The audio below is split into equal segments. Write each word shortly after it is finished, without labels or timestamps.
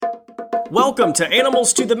Welcome to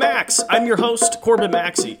Animals to the Max. I'm your host, Corbin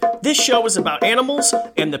Maxey. This show is about animals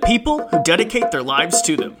and the people who dedicate their lives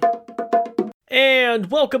to them. And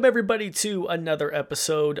welcome everybody to another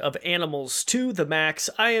episode of Animals to the Max.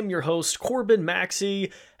 I am your host, Corbin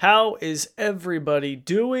Maxey. How is everybody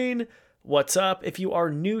doing? What's up? If you are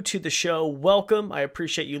new to the show, welcome. I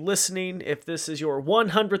appreciate you listening. If this is your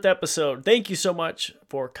 100th episode, thank you so much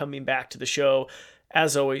for coming back to the show.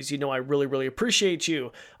 As always, you know I really appreciate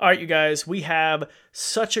you. All right, you guys, we have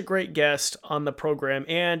such a great guest on the program.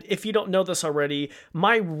 And if you don't know this already,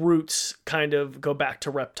 my roots kind of go back to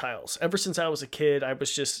reptiles. Ever since I was a kid, I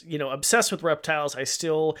was just, obsessed with reptiles. I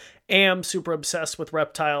still am super obsessed with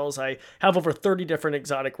reptiles. I have over 30 different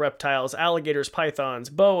exotic reptiles, alligators, pythons,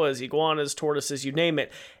 boas, iguanas, tortoises, you name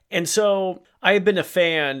it. And so I have been a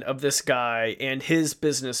fan of this guy and his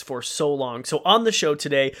business for so long. So on the show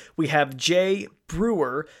today, we have Jay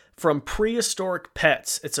Brewer from Prehistoric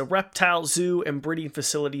Pets. It's a reptile zoo and breeding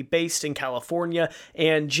facility based in California.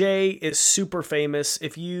 And Jay is super famous.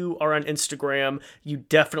 If you are on Instagram, you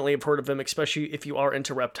definitely have heard of him, especially if you are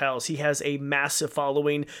into reptiles. He has a massive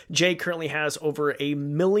following. Jay currently has over 1.5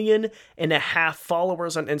 million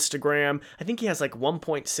followers on Instagram. I think he has like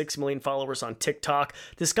 1.6 million followers on TikTok.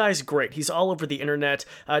 This guy's great. He's all over the internet,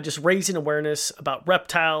 just raising awareness about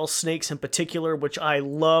reptiles, snakes in particular, which I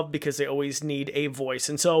love because they always need a voice.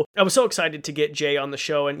 And so I was so excited to get Jay on the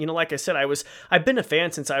show. And, like I said, I've been a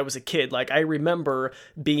fan since I was a kid. Like, I remember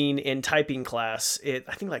being in typing class I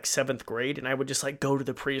think like 7th grade, and I would just like go to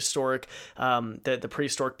the Prehistoric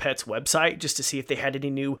Pets website just to see if they had any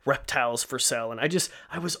new reptiles for sale. And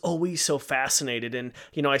I was always so fascinated. And,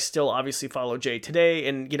 I still obviously follow Jay today.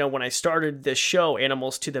 And, when I started this show,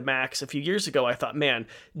 Animals to the Max, a few years ago, I thought, man,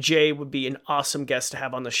 Jay would be an awesome guest to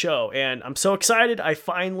have on the show. And I'm so excited. I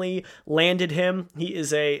finally landed him. He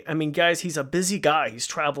is guys, he's a busy guy. He's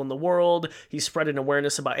traveling the world. He's spreading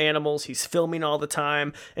awareness about animals. He's filming all the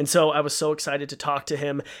time. And so I was so excited to talk to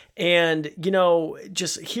him and,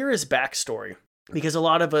 just hear his backstory. Because a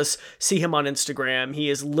lot of us see him on Instagram. He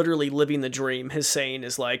is literally living the dream. His saying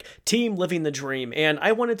is like, team living the dream. And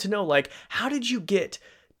I wanted to know, how did you get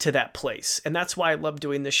to that place? And that's why I love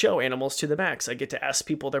doing the show, Animals to the Max. I get to ask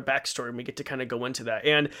people their backstory and we get to kind of go into that.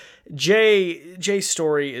 And Jay's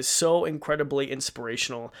story is so incredibly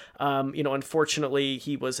inspirational. Unfortunately,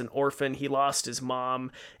 he was an orphan. He lost his mom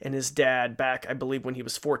and his dad back, I believe, when he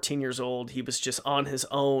was 14 years old. He was just on his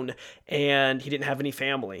own and he didn't have any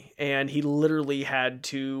family. And he literally had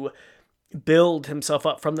to build himself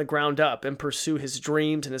up from the ground up and pursue his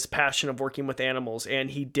dreams and his passion of working with animals. And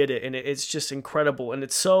he did it. And it's just incredible. And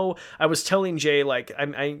I was telling Jay,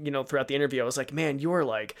 throughout the interview, I was like, man,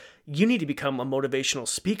 you need to become a motivational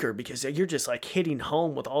speaker because you're just hitting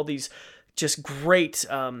home with all these just great,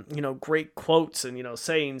 great quotes and,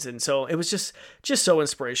 sayings. And so it was just so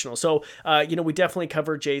inspirational. So, we definitely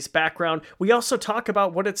cover Jay's background. We also talk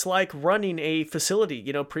about what it's like running a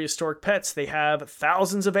facility, Prehistoric Pets. They have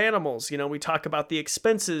thousands of animals. We talk about the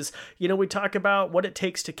expenses. We talk about what it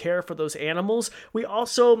takes to care for those animals. We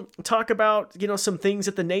also talk about, some things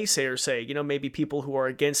that the naysayers say, maybe people who are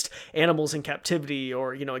against animals in captivity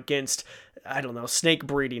or, against, I don't know, snake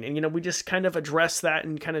breeding. And, we just kind of address that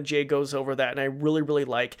and kind of Jay goes over that. And I really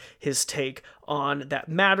like his take on that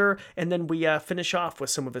matter. And then we finish off with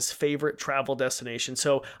some of his favorite travel destinations.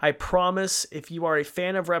 So I promise if you are a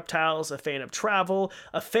fan of reptiles, a fan of travel,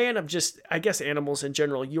 a fan of just, I guess, animals in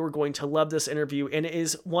general, you are going to love this interview. And it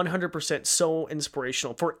is 100% so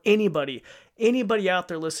inspirational for anybody out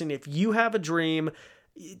there listening. If you have a dream,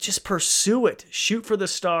 just pursue it. Shoot for the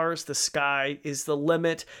stars. The sky is the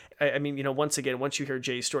limit. Once again, once you hear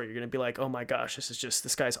Jay's story, you're going to be like, oh my gosh,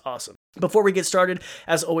 this guy's awesome. Before we get started,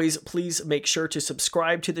 as always, please make sure to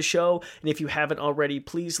subscribe to the show. And if you haven't already,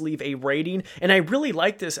 please leave a rating. And I really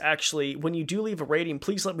like this, actually. When you do leave a rating,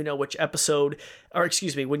 please let me know which episode,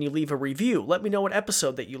 when you leave a review, let me know what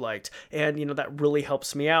episode that you liked. And, that really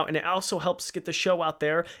helps me out. And it also helps get the show out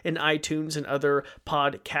there in iTunes and other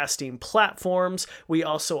podcasting platforms. We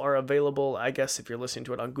also are available, I guess, if you're listening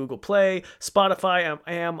to it on Google Play, Spotify.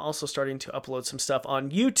 I am also starting to upload some stuff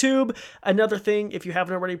on YouTube. Another thing, if you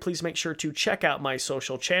haven't already, please make sure to check out my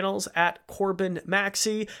social channels at Corbin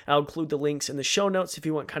Maxey. I'll include the links in the show notes if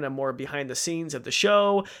you want kind of more behind the scenes of the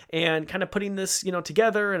show and kind of putting this,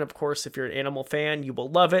 together. And of course, if you're an animal fan, you will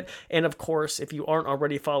love it. And of course, if you aren't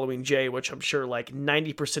already following Jay, which I'm sure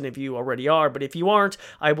 90% of you already are, but if you aren't,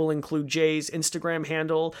 I will include Jay's Instagram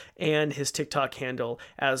handle and his TikTok handle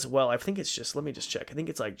as well. I think it's let me just check. I think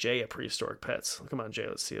it's Jay at Prehistoric Pets. Come on, Jay,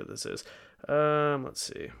 let's see what this is. Let's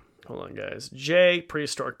see. Hold on, guys. Jay,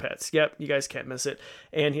 Prehistoric Pets. Yep, you guys can't miss it.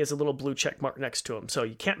 And he has a little blue check mark next to him, so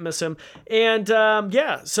you can't miss him. And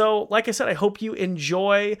yeah, so like I said, I hope you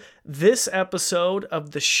enjoy this episode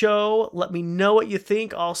of the show. Let me know what you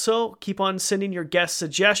think. Also, keep on sending your guest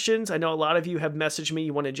suggestions. I know a lot of you have messaged me.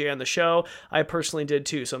 You wanted Jay on the show. I personally did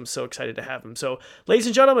too, so I'm so excited to have him. So, ladies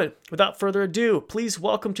and gentlemen, without further ado, please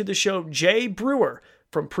welcome to the show Jay Brewer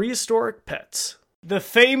from Prehistoric Pets. The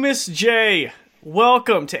famous Jay.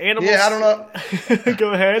 Welcome to Animals. Yeah, I don't know.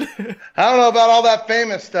 Go ahead. I don't know about all that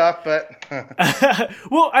famous stuff, but...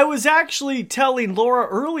 Well, I was actually telling Laura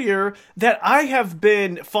earlier that I have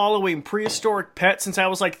been following Prehistoric Pets since I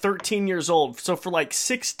was like 13 years old. So for like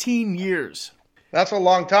 16 years. That's a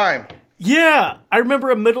long time. Yeah, I remember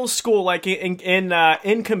in middle school, like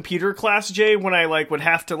in computer class, Jay, when I like would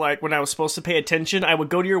have to when I was supposed to pay attention, I would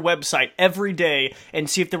go to your website every day and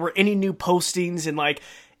see if there were any new postings and like...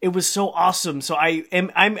 It was so awesome. So I'm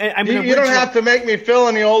you don't have to make me feel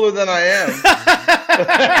any older than I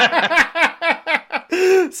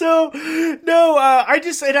am. So, no,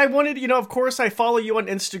 I wanted, of course I follow you on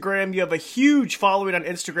Instagram. You have a huge following on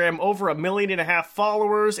Instagram, over 1.5 million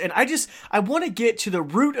followers. And I want to get to the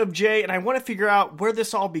root of Jay, and I want to figure out where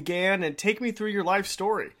this all began and take me through your life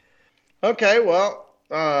story. Okay, well,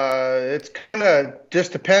 it's kind of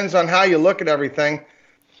just depends on how you look at everything.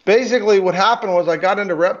 Basically, what happened was I got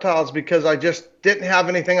into reptiles because I just didn't have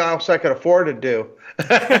anything else I could afford to do.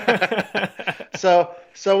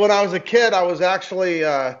 So when I was a kid, I was actually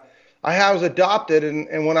I was adopted,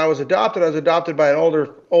 and when I was adopted by an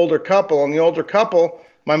older couple. And the older couple,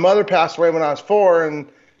 my mother passed away when I was 4, and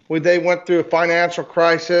they went through a financial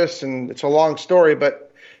crisis, and it's a long story,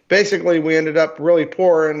 but basically we ended up really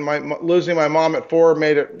poor, and losing my mom at 4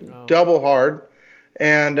 made it double hard,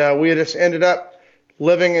 and we just ended up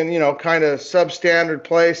living in, kind of substandard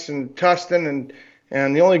place in Tustin,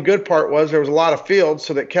 and the only good part was there was a lot of fields,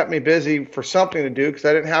 so that kept me busy for something to do because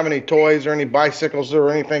I didn't have any toys or any bicycles or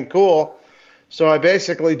anything cool. So I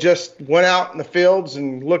basically just went out in the fields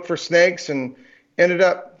and looked for snakes and ended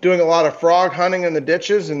up doing a lot of frog hunting in the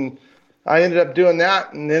ditches, and I ended up doing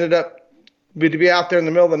that and ended up to be out there in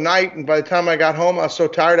the middle of the night, and by the time I got home, I was so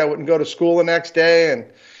tired I wouldn't go to school the next day,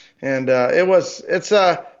 and it's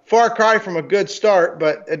a far cry from a good start,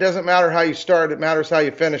 but it doesn't matter how you start. It matters how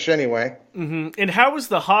you finish anyway. Mm-hmm. And how was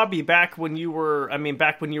the hobby back when you were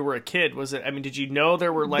a kid? Was it, did you know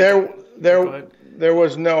there were like... There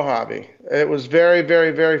was no hobby. It was very,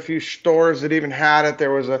 very, very few stores that even had it.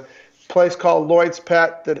 There was a place called Lloyd's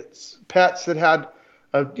Pets that had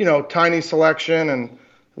a, tiny selection, and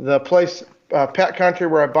the place, Pet Country,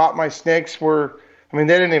 where I bought my snakes they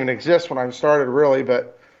didn't even exist when I started really,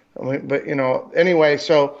 but anyway,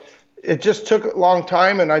 so it just took a long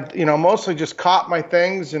time, and I, mostly just caught my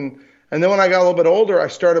things, and then when I got a little bit older, I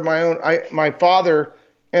started my own. My father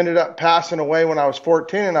ended up passing away when I was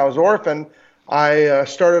 14, and I was orphaned. I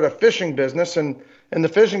started a fishing business, and in the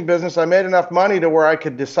fishing business, I made enough money to where I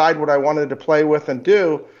could decide what I wanted to play with and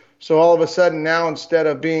do. So all of a sudden now, instead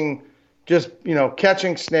of being just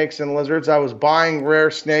catching snakes and lizards, I was buying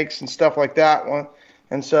rare snakes and stuff like that.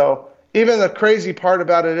 And so. Even the crazy part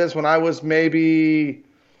about it is when I was maybe,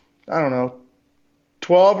 12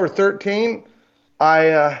 or 13,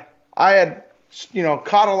 I had,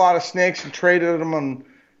 caught a lot of snakes and traded them and,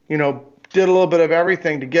 did a little bit of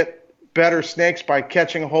everything to get better snakes by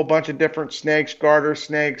catching a whole bunch of different snakes, garter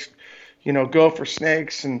snakes, gopher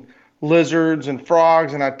snakes and lizards and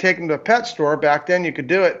frogs. And I'd take them to a pet store. Back then you could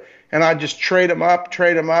do it. And I'd just trade them up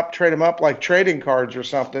like trading cards or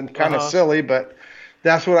something. Kind of silly, but...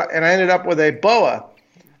 That's what I ended up with a boa,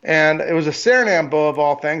 and it was a Suriname boa of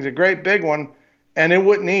all things, a great big one, and it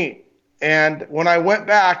wouldn't eat. And when I went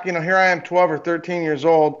back, here I am 12 or 13 years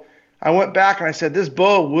old, I went back and I said, this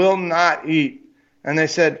boa will not eat. And they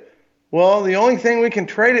said, well, the only thing we can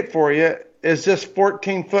trade it for you is this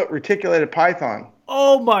 14-foot reticulated python.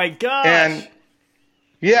 Oh my gosh. And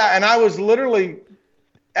yeah, and I was literally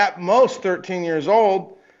at most 13 years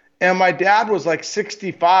old. And my dad was like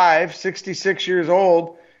 65, 66 years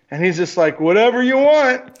old, and he's just like, whatever you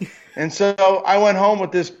want. And so I went home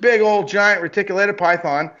with this big old giant reticulated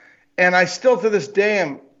python, and I still to this day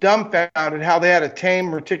am dumbfounded how they had a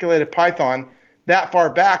tame reticulated python that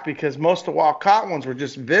far back, because most of the wild caught ones were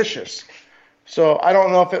just vicious. So I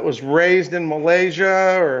don't know if it was raised in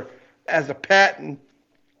Malaysia or as a pet and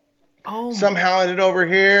somehow ended over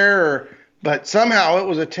here, but somehow it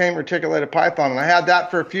was a tame reticulated python, and I had that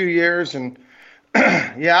for a few years, and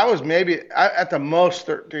yeah, I was maybe at the most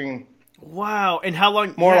 13. Wow. And how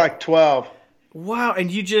long? More like 12. Wow. And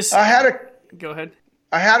you just... Go ahead.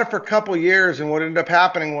 I had it for a couple years, and what ended up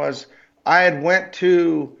happening was I had went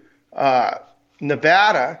to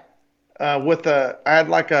Nevada I had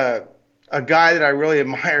like a guy that I really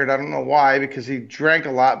admired. I don't know why, because he drank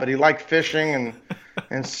a lot, but he liked fishing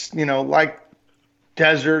and liked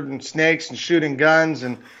desert and snakes and shooting guns.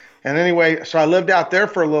 And anyway, so I lived out there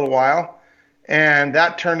for a little while, and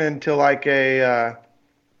that turned into like a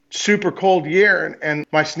super cold year. And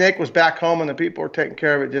my snake was back home, and the people were taking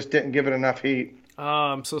care of it, just didn't give it enough heat. Oh,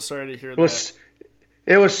 I'm so sorry to hear that.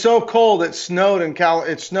 It was so cold it snowed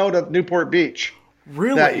it snowed at Newport Beach.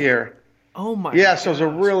 Really? That year. Oh my. Yeah, so it was a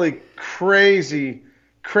really crazy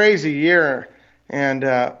year, and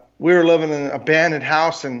we were living in an abandoned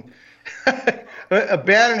house in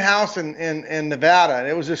Nevada, and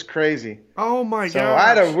it was just crazy. Oh my god. So I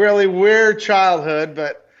had a really weird childhood,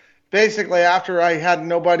 but basically after I had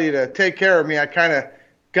nobody to take care of me, I kind of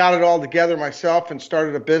got it all together myself and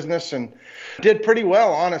started a business and did pretty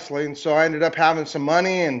well, honestly. And so I ended up having some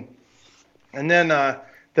money, and then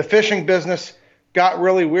the fishing business got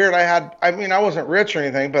really weird. I wasn't rich or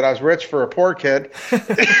anything, but I was rich for a poor kid.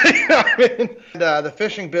 The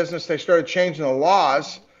fishing business, they started changing the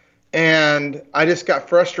laws, and I just got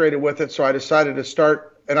frustrated with it. So I decided to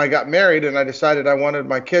start, and I got married, and I decided I wanted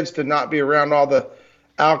my kids to not be around all the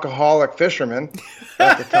alcoholic fishermen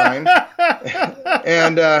at the time.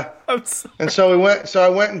 So I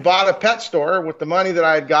went and bought a pet store with the money that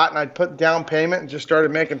I had gotten. I'd put down payment and just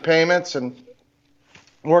started making payments and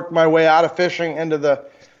worked my way out of fishing into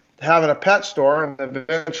having a pet store. And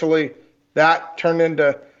eventually that turned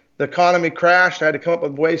into the economy crashed. I had to come up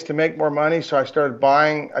with ways to make more money. So I started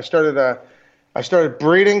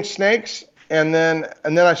breeding snakes, and then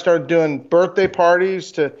I started doing birthday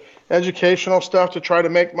parties to educational stuff to try to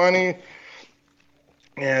make money.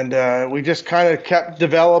 And we just kind of kept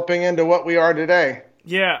developing into what we are today.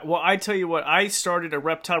 Yeah, well, I tell you what, I started a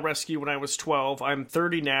reptile rescue when I was 12. I'm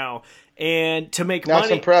 30 now. And to make money...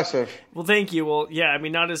 That's impressive. Well, thank you. Well, yeah, I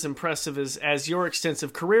mean, not as impressive as your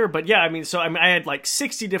extensive career, but yeah, I had like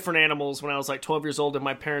 60 different animals when I was like 12 years old in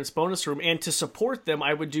my parents' bonus room, and to support them,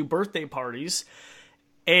 I would do birthday parties.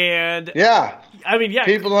 And... Yeah. I mean, yeah.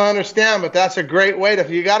 People don't understand, but that's a great way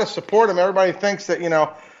to... You got to support them. Everybody thinks that,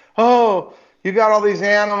 oh... You got all these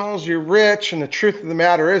animals, you're rich, and the truth of the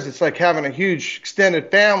matter is it's like having a huge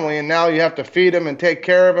extended family, and now you have to feed them and take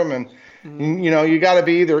care of them, and you got to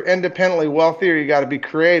be either independently wealthy or you got to be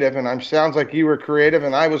creative, and it sounds like you were creative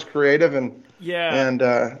and I was creative, and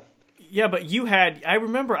yeah, but I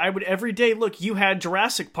remember I would every day, you had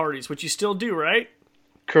Jurassic parties, which you still do, right?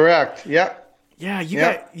 Correct, yeah. Yeah,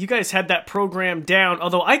 you guys had that program down,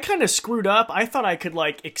 although I kind of screwed up. I thought I could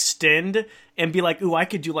extend and be like, ooh, I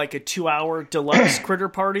could do a 2-hour deluxe critter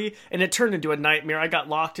party, and it turned into a nightmare. I got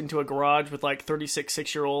locked into a garage with 36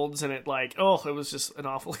 6-year-olds, and it it was just an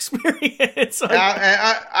awful experience.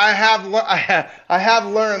 I have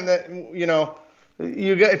learned that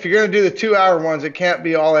if you're going to do the 2-hour ones, it can't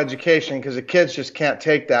be all education because the kids just can't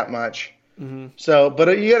take that much. Mm-hmm. So,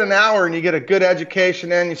 but you get an hour and you get a good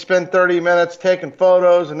education in. You spend 30 minutes taking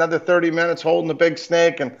photos, another 30 minutes holding the big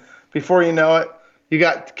snake, and before you know it, you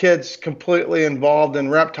got kids completely involved in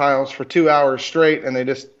reptiles for 2 hours straight, and they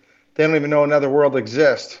don't even know another world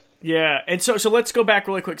exists. Yeah, and so let's go back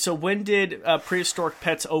really quick. So when did Prehistoric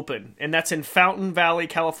Pets open? And that's in Fountain Valley,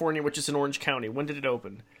 California, which is in Orange County. When did it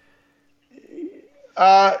open?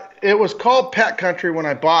 It was called Pet Country when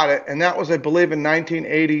I bought it, and that was, I believe, in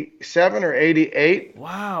 1987 or 88.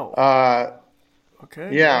 Wow.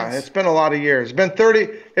 Okay. Yeah, nice. It's been a lot of years.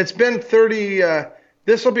 It's been 30.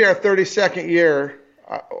 This will be our 32nd year,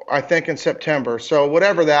 I think, in September. So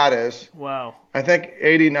whatever that is. Wow. I think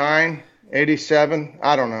 89, 87.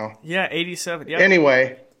 I don't know. Yeah, 87. Yeah.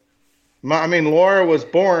 Anyway, Laura was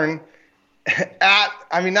born not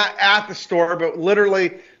at the store, but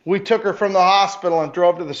literally we took her from the hospital and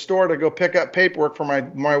drove to the store to go pick up paperwork for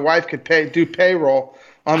my wife could do payroll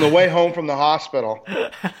on the way home from the hospital.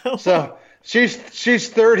 So she's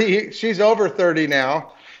 30, she's over 30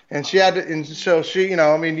 now, and you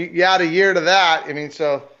add a year to that.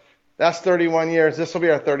 So that's 31 years. This will be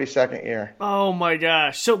our 32nd year. Oh my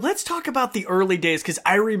gosh. So let's talk about the early days, because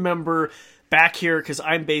I remember back here, because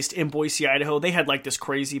I'm based in Boise, Idaho, they had this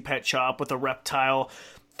crazy pet shop with a reptile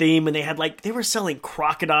theme, and they had they were selling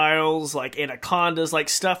crocodiles, anacondas,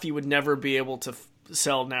 stuff you would never be able to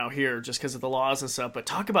sell now here just because of the laws and stuff. But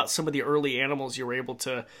talk about some of the early animals you were able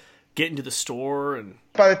to get into the store. And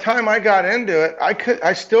by the time I got into it,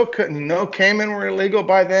 I still couldn't. Caiman were illegal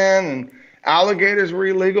by then, and alligators were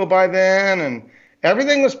illegal by then, and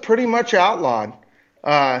everything was pretty much outlawed.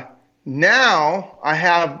 Now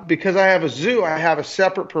because I have a zoo, I have a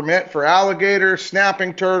separate permit for alligators,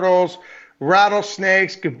 snapping turtles,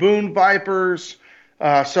 rattlesnakes, gaboon vipers,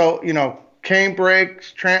 So, cane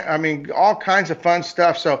brakes, all kinds of fun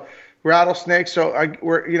stuff. So rattlesnakes. So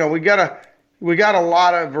we got a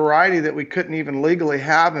lot of variety that we couldn't even legally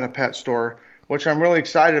have in a pet store, which I'm really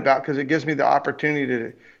excited about because it gives me the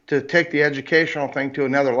opportunity to take the educational thing to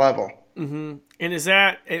another level. Mm-hmm. And is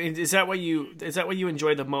that what you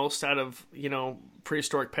enjoy the most out of,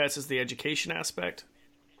 prehistoric pets, is the education aspect?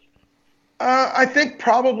 I think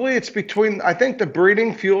probably it's between. I think the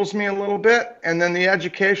breeding fuels me a little bit, and then the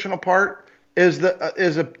educational part is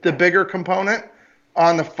the bigger component.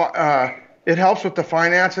 It helps with the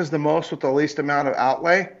finances the most with the least amount of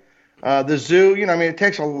outlay. The zoo, it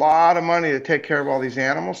takes a lot of money to take care of all these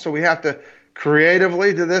animals, so we have to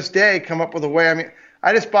creatively, to this day, come up with a way.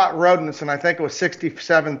 I just bought rodents, and I think it was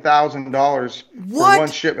 $67,000 for one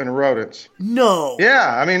shipment of rodents. No.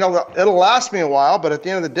 Yeah, it'll last me a while, but at the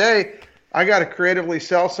end of the day, I got to creatively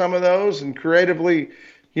sell some of those and creatively,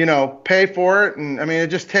 pay for it. And it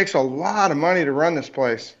just takes a lot of money to run this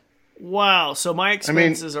place. Wow. So my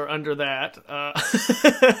expenses are under that.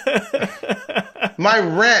 My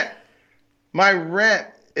rent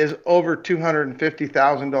is over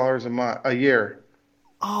 $250,000 a year.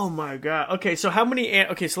 Oh my God. Okay. So how many?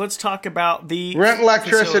 Okay. So let's talk about the rent and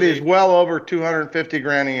electricity is well over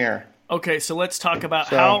 $250,000 a year. Okay, so let's talk about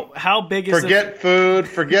how big is forget food,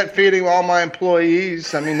 forget feeding all my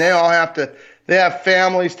employees. They all they have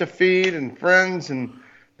families to feed and friends, and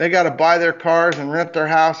they got to buy their cars and rent their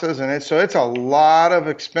houses, and it's a lot of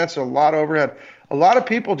expense, a lot of overhead. A lot of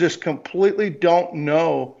people just completely don't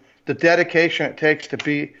know the dedication it takes to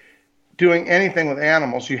be doing anything with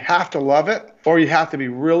animals. You have to love it, or you have to be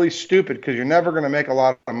really stupid because you're never going to make a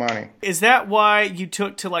lot of money. Is that why you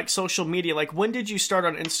took to social media? When did you start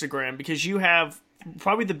on Instagram? Because you have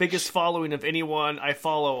probably the biggest following of anyone I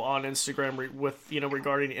follow on Instagram with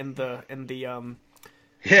regarding in the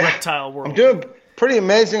reptile world. I'm doing pretty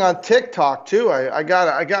amazing on TikTok too. I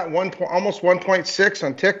got almost 1.6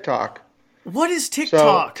 on TikTok. What is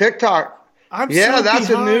TikTok? So TikTok. That's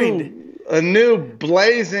behind. a new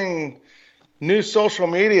blazing new social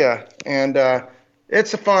media, and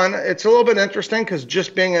it's a little bit interesting because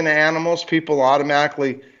just being into animals, people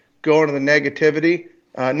automatically go into the negativity.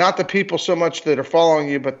 Not the people so much that are following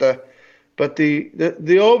you, but the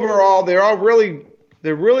overall,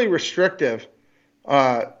 they're really restrictive.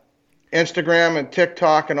 Instagram and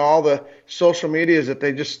TikTok and all the social medias that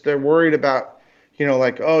they're worried about,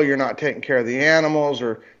 you're not taking care of the animals,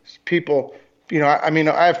 or people, I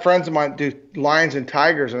have friends of mine do lions and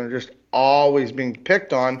tigers, and they're just always being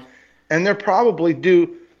picked on, and they're probably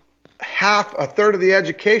do a third of the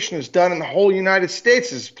education is done in the whole United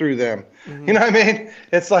States is through them. Mm-hmm. You know what I mean?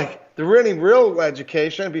 It's like the really real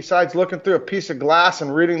education, besides looking through a piece of glass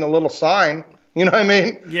and reading the little sign. You know what I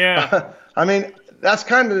mean? Yeah. That's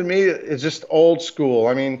kind of, to me, is just old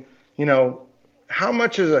school. How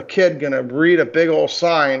much is a kid going to read a big old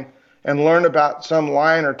sign and learn about some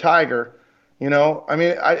lion or tiger?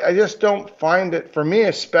 I just don't find it, for me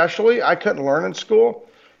especially, I couldn't learn in school.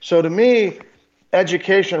 So to me,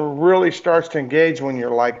 education really starts to engage when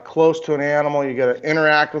you're close to an animal, you get to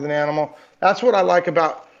interact with an animal. That's what I like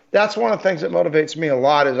that's one of the things that motivates me a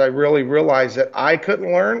lot, is I really realize that I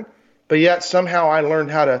couldn't learn, but yet somehow I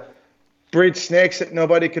learned how to breed snakes that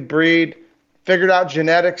nobody could breed, figured out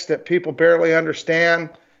genetics that people barely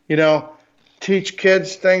understand, teach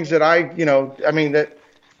kids things that that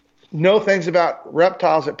know things about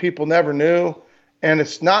reptiles that people never knew. And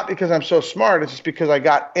it's not because I'm so smart, it's just because I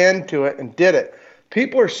got into it and did it.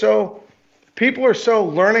 People are so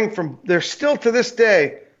learning from, they're still to this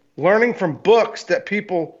day learning from books that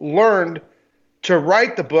people learned to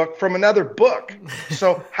write the book from another book.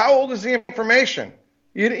 So how old is the information?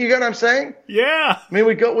 You get what I'm saying? Yeah.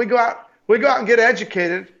 We go out and get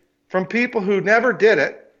educated from people who never did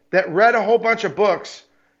it, that read a whole bunch of books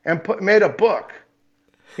and made a book.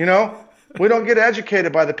 We don't get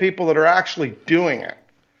educated by the people that are actually doing it.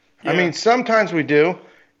 Yeah. Sometimes we do,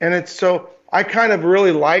 and it's so, I kind of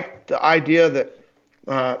really like the idea that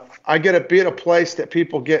I get to be at a place that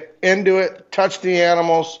people get into it, touch the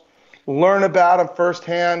animals, learn about them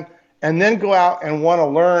firsthand, and then go out and want to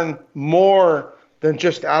learn more than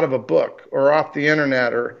just out of a book or off the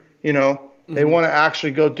internet, or, mm-hmm. They want to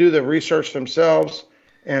actually go do the research themselves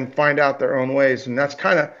and find out their own ways. And it's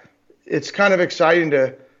kind of exciting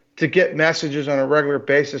to get messages on a regular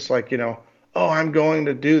basis, I'm going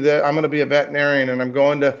to do that. I'm going to be a veterinarian, and I'm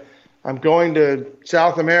going to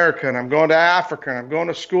South America, and I'm going to Africa, and I'm going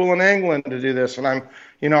to school in England to do this. And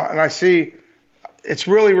and I see it's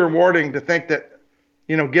really rewarding to think that,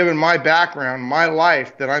 given my background, my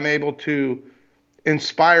life, that I'm able to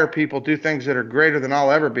inspire people, do things that are greater than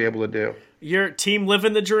I'll ever be able to do. Your team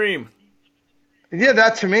living the dream. Yeah,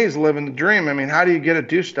 that to me is living the dream. I mean, how do you get to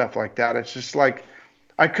do stuff like that? It's just like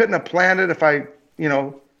I couldn't have planned it if I,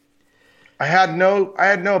 I had no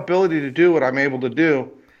ability to do what I'm able to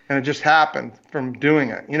do, and it just happened from doing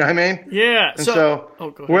it. You know what I mean? Yeah. And so go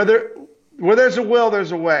ahead. where there's a will,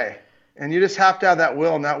 there's a way, and you just have to have that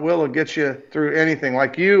will, and that will get you through anything.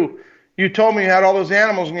 Like you told me you had all those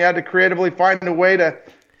animals, and you had to creatively find a way to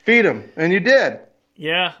feed them, and you did.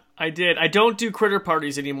 Yeah, I did. I don't do critter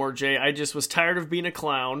parties anymore, Jay. I just was tired of being a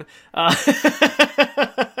clown.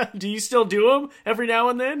 Do you still do them every now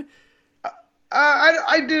and then?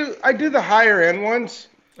 I do the higher end ones.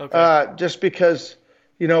 Okay. Just because,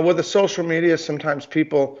 with the social media, sometimes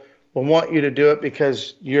people will want you to do it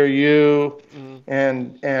because you're you,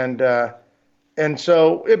 and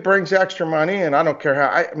so it brings extra money. And I don't care how.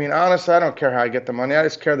 I mean, honestly, I don't care how I get the money. I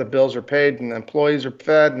just care the bills are paid and the employees are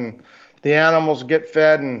fed and the animals get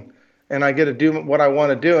fed and I get to do what I want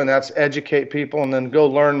to do, and that's educate people and then go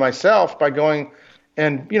learn myself by going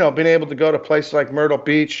and, being able to go to places like Myrtle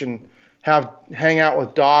Beach and hang out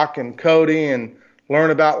with Doc and Cody and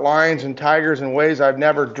learn about lions and tigers in ways I've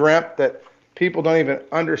never dreamt, that people don't even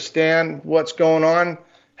understand what's going on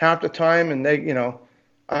half the time. And they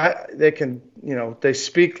can, they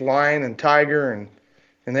speak lion and tiger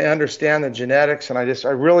and they understand the genetics. And I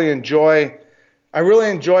really enjoy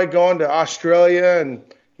going to Australia and,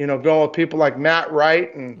 going with people like Matt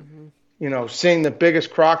Wright and, seeing the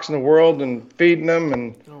biggest crocs in the world and feeding them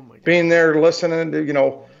and being there listening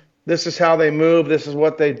to, this is how they move. This is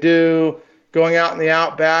what they do. Going out in the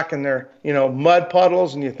outback and they're, mud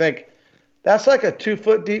puddles. And you think that's like a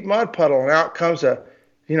 2-foot deep mud puddle. And out comes a,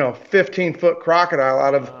 15-foot crocodile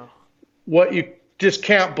out of what you just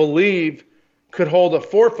can't believe could hold a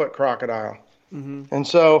 4-foot crocodile. Mm-hmm. And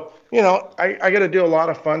so, I get to do a lot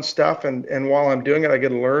of fun stuff, and while I'm doing it, I get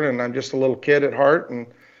to learn, and I'm just a little kid at heart, and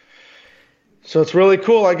so it's really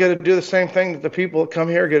cool. I get to do the same thing that the people that come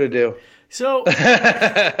here get to do. So,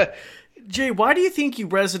 Jay, why do you think you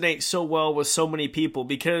resonate so well with so many people?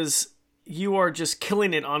 Because you are just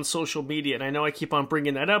killing it on social media, and I know I keep on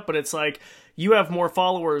bringing that up, but it's like you have more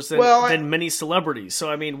followers than many celebrities. So,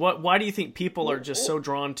 I mean, why do you think people are just so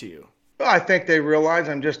drawn to you? I think they realize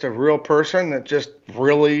I'm just a real person that just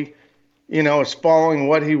really, is following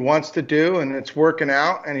what he wants to do, and it's working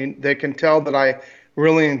out. And they can tell that I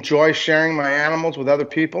really enjoy sharing my animals with other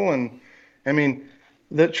people. And I mean,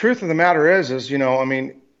 the truth of the matter is,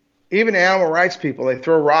 even animal rights people, they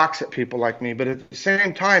throw rocks at people like me. But at the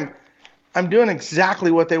same time, I'm doing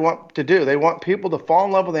exactly what they want to do. They want people to fall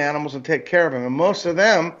in love with animals and take care of them. And most of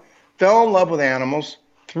them fell in love with animals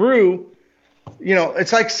through,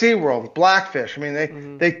 it's like SeaWorld, Blackfish. I mean,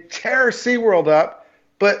 they tear SeaWorld up,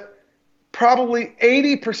 but probably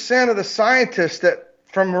 80% of the scientists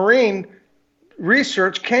from marine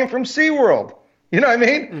research came from SeaWorld. You know what I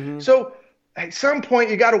mean? Mm-hmm. So at some point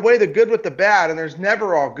you got to weigh the good with the bad, and there's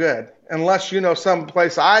never all good unless some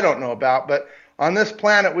place I don't know about. But on this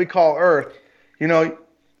planet we call Earth,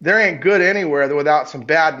 there ain't good anywhere without some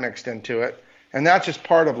bad mixed into it, and that's just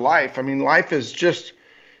part of life. I mean, life is just,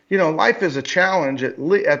 life is a challenge at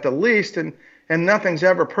the least, and nothing's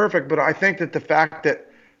ever perfect. But I think that the fact that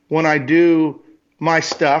when I do my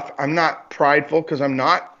stuff, I'm not prideful, because I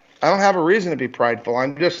don't have a reason to be prideful.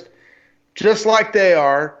 I'm just like they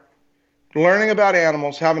are, learning about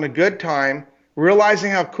animals, having a good time,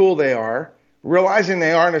 realizing how cool they are, realizing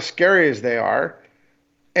they aren't as scary as they are,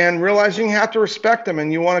 and realizing you have to respect them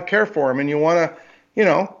and you want to care for them and you want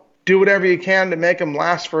to, do whatever you can to make them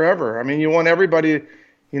last forever. I mean, you want everybody,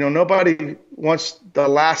 nobody wants the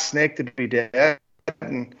last snake to be dead.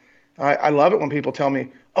 And I love it when people tell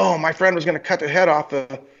me, oh, my friend was going to cut the head off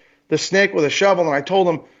the snake with a shovel, and I told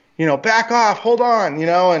him, back off, hold on,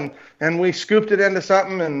 and we scooped it into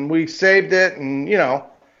something and we saved it, and,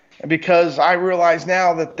 because I realize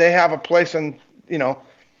now that they have a place in the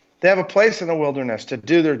wilderness to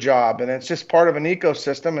do their job, and it's just part of an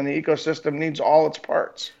ecosystem, and the ecosystem needs all its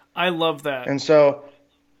parts. I love that. And so,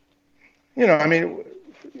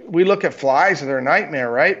 we look at flies and they're a nightmare,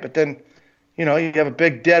 right? But then, you have a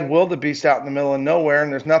big dead wildebeest out in the middle of nowhere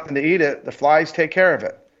and there's nothing to eat it. The flies take care of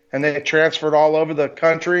it. And they transfer it all over the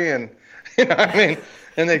country, and, and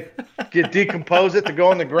they decompose it to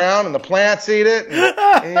go in the ground, and the plants eat it.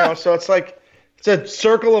 And so it's like, it's a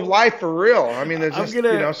circle of life for real. I mean, there's just,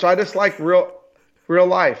 so I just like real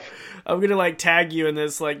life. I'm going to tag you in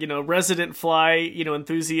this, resident fly,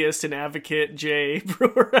 enthusiast and advocate, Jay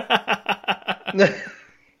Brewer.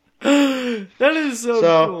 That is so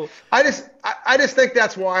cool. I just think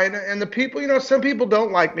that's why. And the people, some people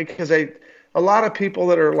don't like me because a lot of people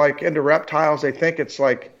that are into reptiles, they think it's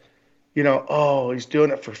oh, he's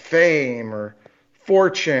doing it for fame or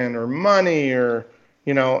fortune or money or,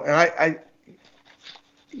 and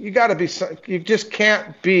you got to be, you just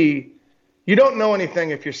can't be, you don't know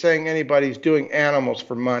anything if you're saying anybody's doing animals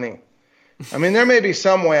for money. I mean, there may be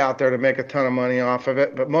some way out there to make a ton of money off of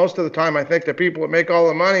it, but most of the time I think the people that make all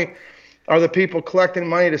the money are the people collecting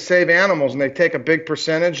money to save animals, and they take a big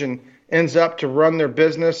percentage and ends up to run their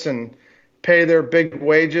business and pay their big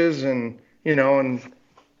wages, and and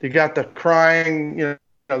you got the crying,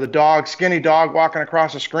 the dog, skinny dog walking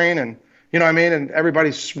across the screen, and and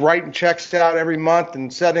everybody's writing checks out every month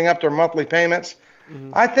and setting up their monthly payments.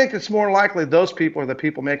 Mm-hmm. I think it's more likely those people are the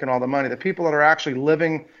people making all the money, the people that are actually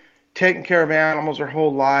living, taking care of animals their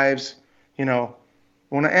whole lives.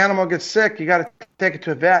 When an animal gets sick, you got to take it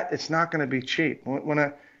to a vet. It's not going to be cheap.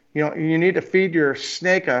 When you need to feed your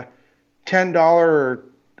snake a $10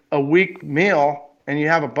 a week meal, and you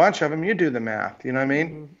have a bunch of them, you do the math. You know what I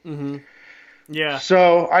mean? Mm-hmm. Yeah.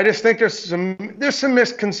 So I just think there's some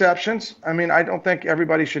misconceptions. I mean, I don't think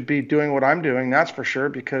everybody should be doing what I'm doing. That's for sure,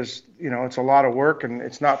 because it's a lot of work and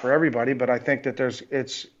it's not for everybody. But I think that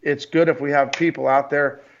it's good if we have people out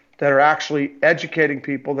there that are actually educating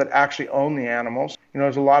people that actually own the animals.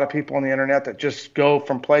 There's a lot of people on the internet that just go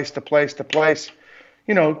from place to place to place,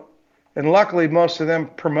 and luckily most of them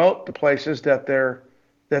promote the places that they're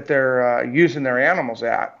using their animals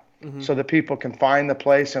at, mm-hmm. so that people can find the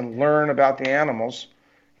place and learn about the animals,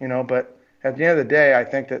 But at the end of the day, I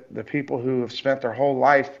think that the people who have spent their whole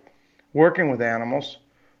life working with animals,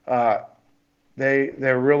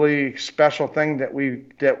 they're really special thing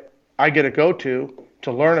that I get to go to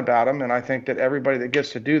learn about them. And I think that everybody that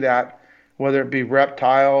gets to do that, whether it be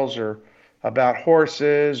reptiles or about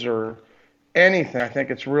horses or anything, I think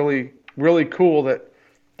it's really, really cool that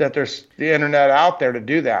there's the internet out there to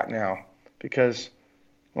do that now. Because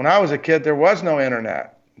when I was a kid, there was no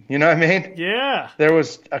internet. You know what I mean? Yeah. There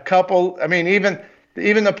was a couple, I mean, even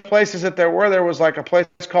the places that there was like a place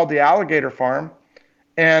called the Alligator Farm,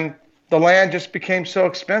 and the land just became so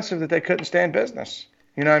expensive that they couldn't stay in business.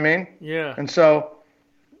 You know what I mean? Yeah. And so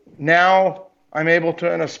now I'm able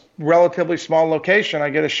to, in a relatively small location, I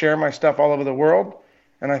get to share my stuff all over the world.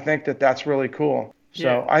 And I think that that's really cool. So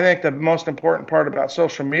yeah. I think the most important part about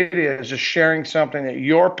social media is just sharing something that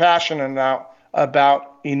you're passionate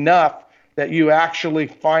about enough that you actually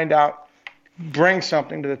find out, bring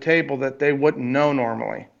something to the table that they wouldn't know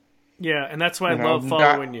normally. Yeah, and that's why I love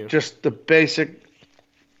following you. Just the basic.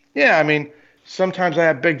 Yeah, I mean, sometimes I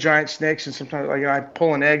have big giant snakes, and sometimes I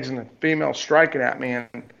pulling eggs and the female striking at me,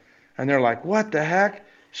 and they're like, "What the heck?"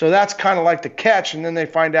 So that's kind of like the catch, and then they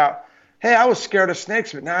find out, "Hey, I was scared of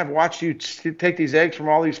snakes, but now I've watched you take these eggs from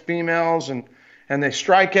all these females, and they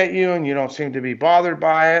strike at you, and you don't seem to be bothered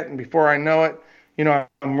by it." And before I know it,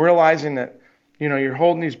 I'm realizing that, you're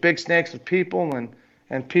holding these big snakes with people,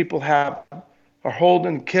 and people are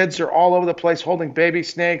holding, kids are all over the place holding baby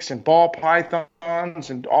snakes and ball pythons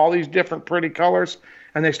and all these different pretty colors,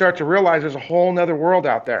 and they start to realize there's a whole nother world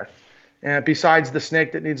out there, and besides the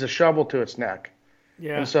snake that needs a shovel to its neck.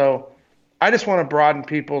 Yeah. And so I just want to broaden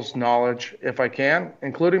people's knowledge if I can,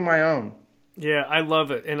 including my own. Yeah, I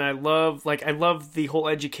love it. And I love the whole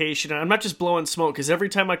education. I'm not just blowing smoke, because every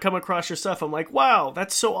time I come across your stuff, I'm like, wow,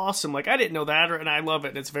 that's so awesome. Like, I didn't know that, and I love it.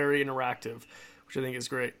 And it's very interactive, which I think is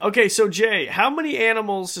great. Okay, so Jay, how many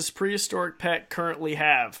animals does Prehistoric Pet currently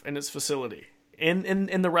have in its facility,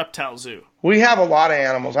 in the reptile zoo? We have a lot of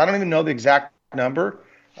animals. I don't even know the exact number.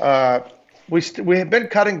 We have been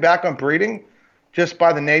cutting back on breeding just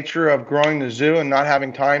by the nature of growing the zoo and not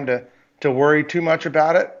having time to worry too much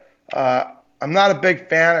about it. I'm not a big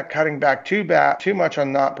fan of cutting back too much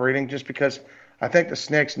on not breeding, just because I think the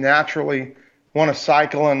snakes naturally want to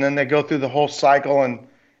cycle, and then they go through the whole cycle,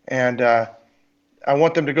 and I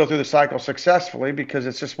want them to go through the cycle successfully, because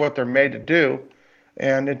it's just what they're made to do.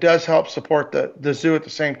 And it does help support the zoo at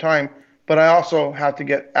the same time, but I also have to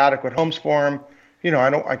get adequate homes for them. I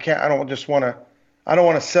don't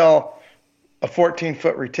want to sell a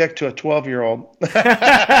 14-foot retic to a 12-year-old.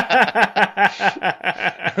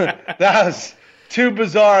 That was too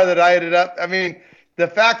bizarre that I ended up. I mean, the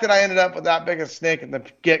fact that I ended up with that big a snake in the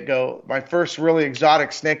get-go, my first really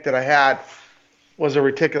exotic snake that I had was a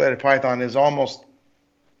reticulated python, is almost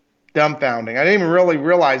dumbfounding. I didn't even really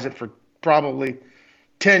realize it for probably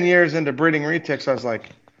 10 years into breeding retics. I was like,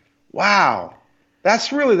 wow,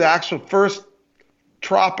 that's really the actual first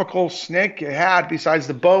tropical snake you had, besides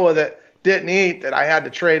the boa that didn't eat, that I had to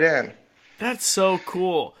trade in. That's so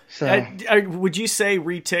cool. So, would you say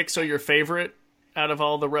retics are your favorite out of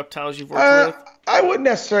all the reptiles you've worked with? I wouldn't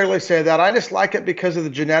necessarily say that. I just like it because of the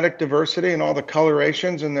genetic diversity and all the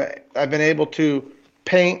colorations, and I've been able to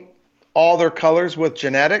paint all their colors with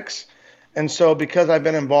genetics. And so because I've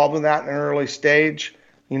been involved in that in an early stage,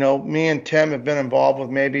 me and Tim have been involved with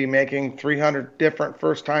maybe making 300 different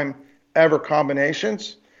first time ever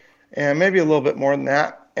combinations, and maybe a little bit more than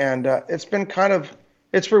that. And it's been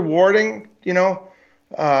it's rewarding,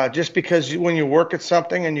 just because when you work at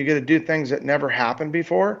something and you get to do things that never happened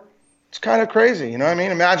before, it's kind of crazy. You know what I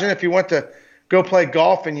mean? Imagine if you went to go play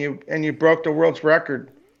golf and you broke the world's record,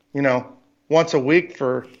 once a week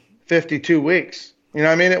for 52 weeks. You know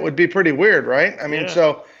what I mean? It would be pretty weird, right? I mean,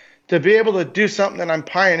 So to be able to do something that I'm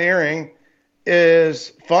pioneering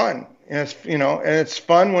is fun. And it's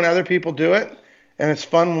fun when other people do it. And it's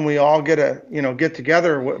fun when we all get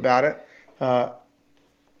together about it.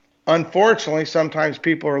 Unfortunately, sometimes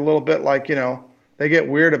people are a little bit like, they get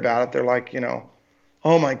weird about it. They're like,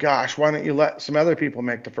 oh my gosh, why don't you let some other people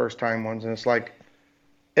make the first time ones? And it's like,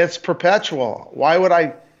 it's perpetual. Why would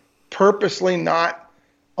I purposely not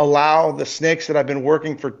allow the snakes that I've been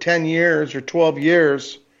working for 10 years or 12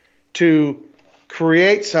 years to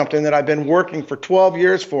create something that I've been working for 12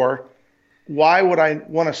 years for? Why would I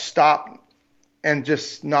want to stop and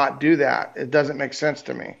just not do that? It doesn't make sense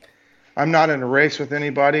to me. I'm not in a race with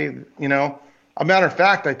anybody, A matter of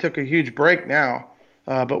fact, I took a huge break now,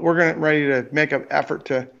 but we're ready to make an effort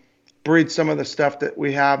to breed some of the stuff that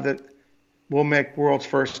we have that will make world's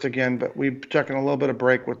first again. But we've taken a little bit of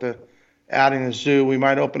break with adding the zoo. We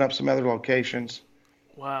might open up some other locations.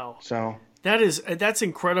 Wow. So that's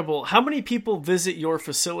incredible. How many people visit your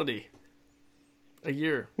facility a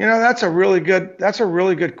year? That's a really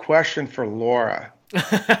good question for Laura.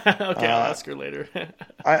 Okay, I'll ask her later.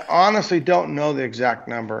 I honestly don't know the exact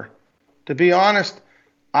number. To be honest,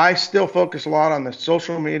 I still focus a lot on the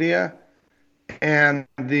social media, and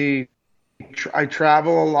I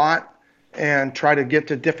travel a lot and try to get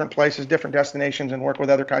to different places, different destinations, and work with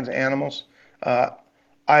other kinds of animals. I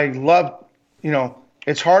love,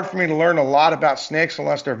 it's hard for me to learn a lot about snakes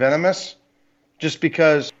unless they're venomous, just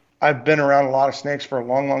because I've been around a lot of snakes for a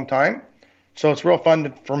long, long time. So it's real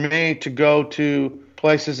fun for me to go to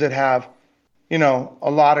places that have, a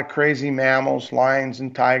lot of crazy mammals, lions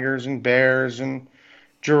and tigers and bears and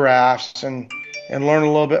giraffes, and learn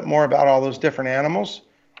a little bit more about all those different animals.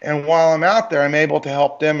 And while I'm out there, I'm able to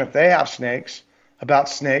help them if they have snakes, about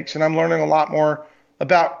snakes, and I'm learning a lot more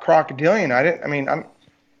about crocodilian.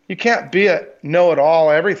 You can't be a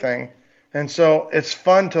know-it-all everything, and so it's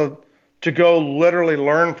fun to go literally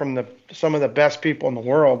learn from some of the best people in the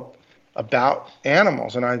world about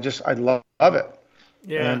animals, and I love it.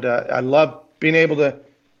 Yeah. And I love being able to,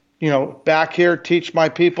 back here teach my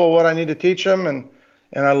people what I need to teach them, and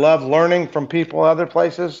I love learning from people other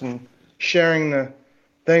places and sharing the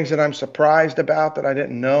things that I'm surprised about that I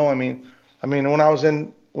didn't know. I mean, when I was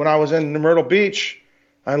in Myrtle Beach,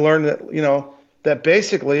 I learned that that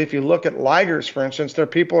basically, if you look at ligers, for instance,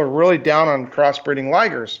 people are really down on crossbreeding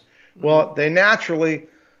ligers. Mm-hmm. Well, they naturally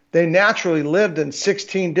lived in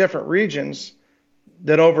 16 different regions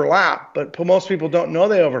that overlap, but most people don't know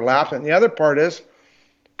they overlap. And the other part is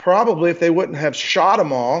probably if they wouldn't have shot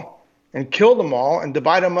them all and killed them all and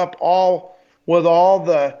divide them up all with all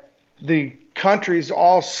the countries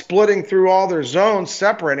all splitting through all their zones,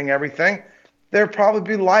 separating everything, there'd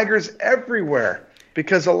probably be ligers everywhere,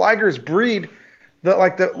 because the ligers breed the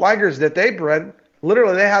ligers that they bred.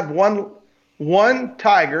 Literally, they had one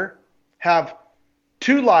tiger have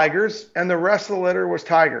 2 ligers, and the rest of the litter was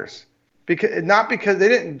tigers. Not because they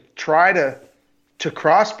didn't try to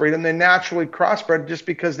crossbreed them, they naturally crossbred just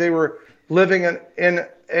because they were living in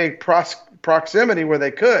a proximity where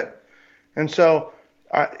they could. And so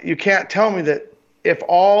you can't tell me that if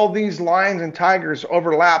all these lions and tigers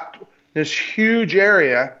overlapped this huge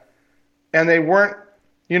area and they weren't,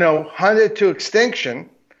 hunted to extinction,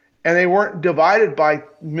 and they weren't divided by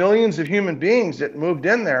millions of human beings that moved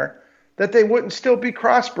in there, that they wouldn't still be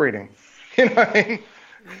crossbreeding. You know what I mean?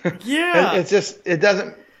 Yeah. It's just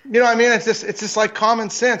like common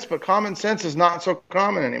sense, but common sense is not so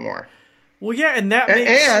common anymore. Well, yeah, and that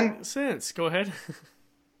makes sense. Go ahead.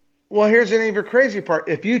 Well, here's an even crazy part.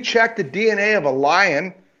 If you check the DNA of a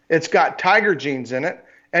lion, it's got tiger genes in it.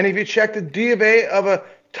 And if you check the DNA of a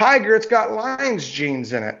tiger, it's got lion's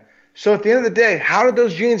genes in it. So at the end of the day, how did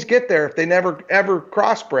those genes get there if they never ever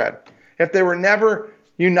crossbred? If they were never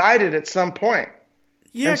united at some point?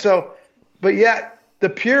 Yeah. And so, but yet the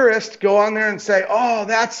purists go on there and say, "Oh,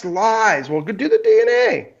 that's lies." Well, do the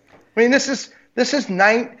DNA. I mean, this is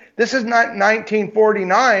not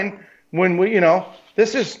 1949 when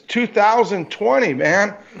this is 2020,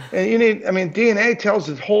 man. And DNA tells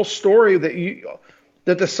the whole story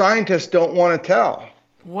that the scientists don't want to tell.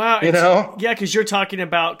 Wow. You know? Yeah, because you're talking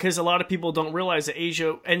about, because a lot of people don't realize that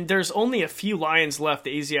Asia, and there's only a few lions left,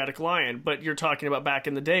 the Asiatic lion, but you're talking about back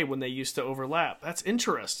in the day when they used to overlap. That's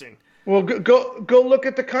interesting. Well, go look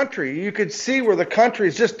at the country. You could see where the country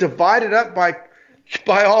is just divided up by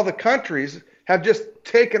all the countries have just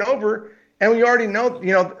taken over, and we already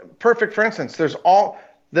know. Perfect. For instance, there's all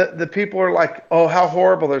the people are like, oh, how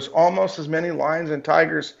horrible. There's almost as many lions and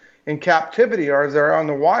tigers in captivity as there are on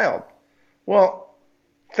the wild. Well,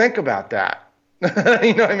 think about that.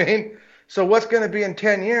 You know what I mean? So what's going to be in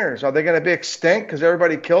 10 years? Are they going to be extinct because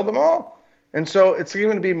everybody killed them all? And so it's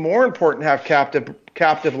even to be more important to have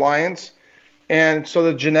captive lions. And so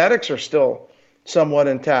the genetics are still somewhat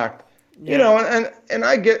intact. Yeah. And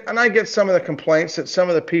I get some of the complaints that some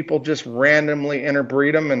of the people just randomly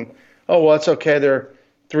interbreed them and, oh, well, it's okay. They're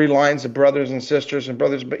 3 lines of brothers and sisters and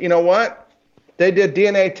brothers. But you know what? They did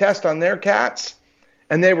DNA tests on their cats,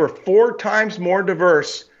 and they were 4 times more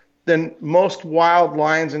diverse than most wild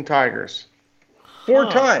lions and tigers.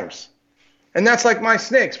 4 times. And that's like my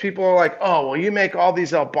snakes. People are like, oh, well, you make all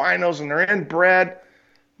these albinos and they're inbred.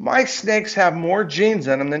 My snakes have more genes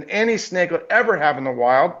in them than any snake would ever have in the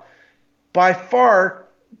wild. By far,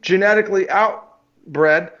 genetically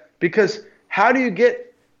outbred. Because how do you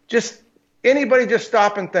get anybody just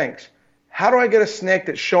stop and thinks, how do I get a snake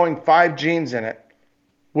that's showing 5 genes in it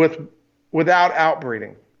without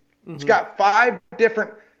outbreeding? Mm-hmm. It's got 5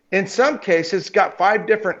 different, in some cases, it's got 5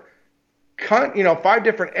 different 5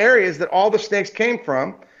 different areas that all the snakes came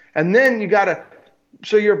from. And then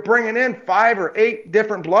so you're bringing in 5 or 8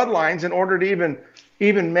 different bloodlines in order to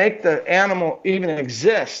even make the animal even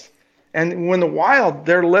exist. And when the wild,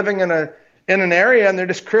 they're living in an area and they're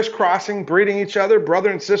just crisscrossing, breeding each other, brother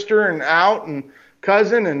and sister and out and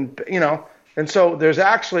cousin and so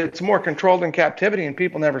it's more controlled in captivity, and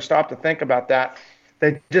people never stop to think about that.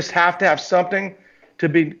 They just have to have something to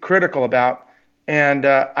be critical about. And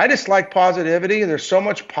I just like positivity. There's so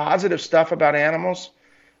much positive stuff about animals.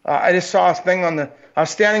 I just saw a thing I was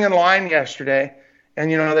standing in line yesterday,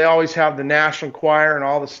 and they always have the National Choir and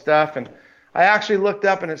all the stuff. And I actually looked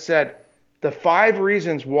up and it said, the 5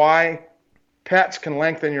 reasons why pets can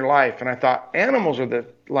lengthen your life. And I thought, animals are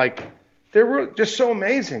they're just so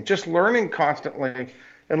amazing. Just learning constantly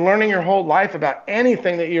and learning your whole life about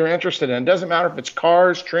anything that you're interested in. It doesn't matter if it's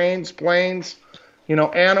cars, trains, planes,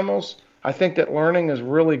 animals. I think that learning is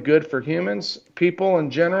really good for humans, people in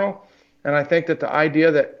general. And I think that the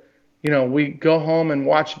idea that, we go home and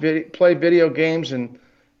play video games and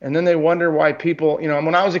then they wonder why people,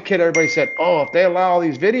 when I was a kid, everybody said, oh, if they allow all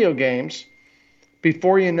these video games,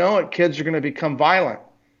 before you know it, kids are going to become violent.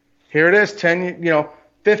 Here it is,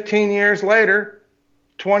 15 years later,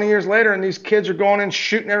 20 years later, and these kids are going and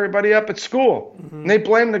shooting everybody up at school. Mm-hmm. And they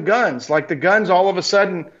blame the guns. Like the guns all of a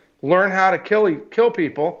sudden learn how to kill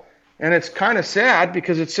people. And it's kind of sad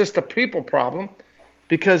because it's just a people problem,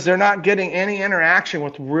 because they're not getting any interaction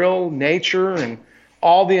with real nature and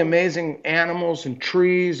all the amazing animals and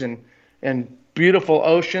trees and beautiful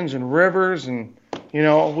oceans and rivers. And,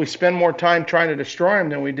 we spend more time trying to destroy them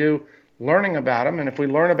than we do learning about them. And if we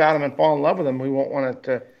learn about them and fall in love with them, we want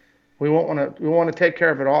to take care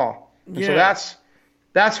of it all. And so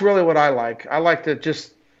that's really what I like. I like to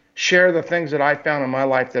just share the things that I found in my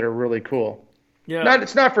life that are really cool. Yeah.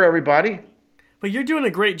 It's not for everybody. But you're doing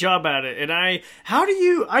a great job at it. And I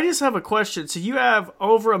just have a question. So you have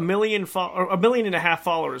over 1.5 million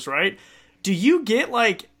followers, right? Do you get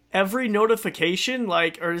every notification,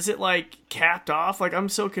 or is it capped off? I'm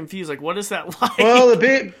so confused. What is that like? Well,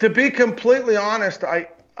 to be completely honest,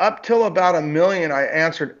 up till about 1 million, I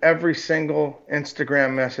answered every single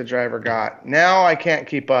Instagram message I ever got. Now I can't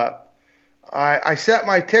keep up. I set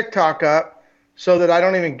my TikTok up so that I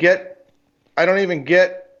don't even get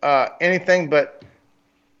anything, but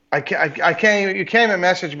I can't. You can't even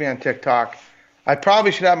message me on TikTok. I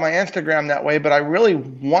probably should have my Instagram that way, but I really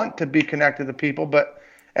want to be connected to people, but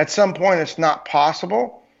at some point it's not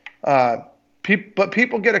possible. But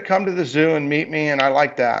people get to come to the zoo and meet me, and I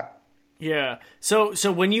like that. Yeah. So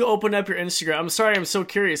when you open up your Instagram, I'm sorry, I'm so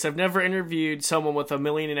curious. I've never interviewed someone with 1.5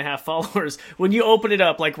 million followers. When you open it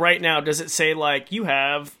up, right now, does it say you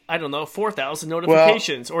have, I don't know, 4,000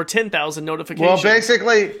 notifications or 10,000 notifications? Well,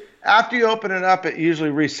 basically, after you open it up, it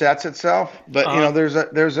usually resets itself. But there's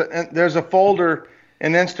a folder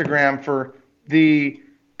in Instagram for the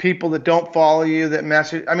people that don't follow you that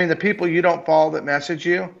message. I mean, the people you don't follow that message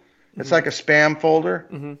you. It's like a spam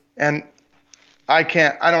folder, and I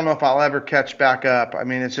don't know if I'll ever catch back up. I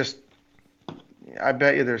mean, it's just, I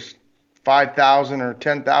bet you there's 5,000 or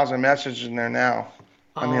 10,000 messages in there now.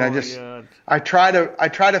 I mean, I try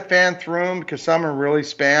to fan through them because some are really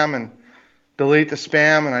spam, delete the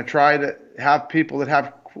spam, and I try to have people that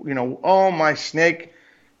have, oh, my snake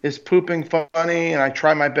is pooping funny, and I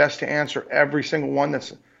try my best to answer every single one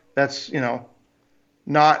that's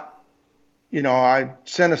not, I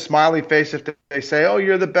send a smiley face if they say, oh,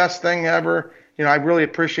 you're the best thing ever. I really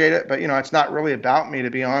appreciate it, but it's not really about me, to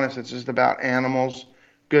be honest. It's just about animals,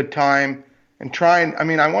 good time, and trying.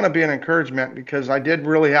 I want to be an encouragement because I did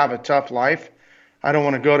really have a tough life. I don't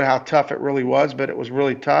want to go to how tough it really was, but it was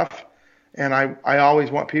really tough. And I always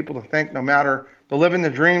want people to think, no matter, the living the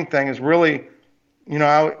dream thing is really,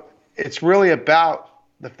 it's really about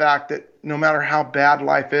the fact that no matter how bad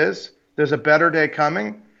life is, there's a better day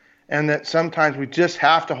coming, and that sometimes we just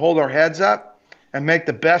have to hold our heads up and make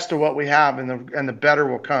the best of what we have, and the better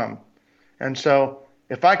will come. And so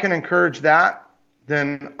if I can encourage that,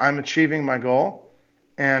 then I'm achieving my goal.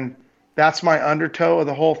 And that's my undertow of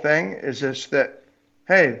the whole thing, is just that,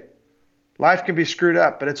 hey, life can be screwed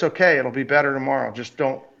up, but it's okay. It'll be better tomorrow. Just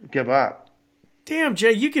don't give up. Damn,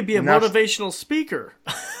 Jay, you could be a motivational speaker.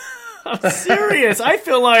 I'm serious. I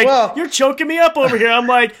feel like you're choking me up over here. I'm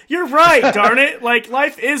like, you're right, darn it. Like,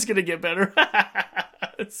 life is going to get better.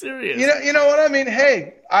 It's serious. You know what I mean?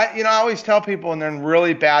 Hey, I always tell people in a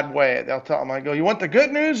really bad way. They'll tell them, I go, you want the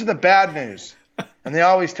good news or the bad news? And they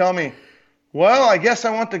always tell me, well, I guess I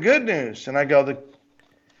want the good news. And I go, the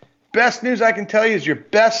best news I can tell you is your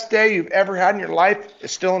best day you've ever had in your life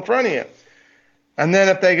is still in front of you. And then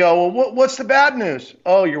if they go, well, what's the bad news?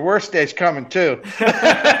 Oh, your worst day's coming too.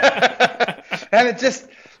 And it just,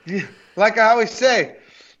 like I always say,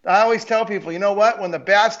 I always tell people, you know what? When the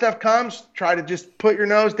bad stuff comes, try to just put your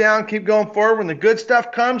nose down, keep going forward. When the good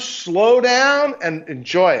stuff comes, slow down and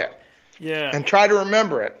enjoy it. Yeah. And try to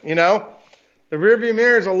remember it, The rearview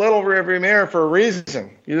mirror is a little rearview mirror for a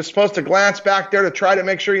reason. You're just supposed to glance back there to try to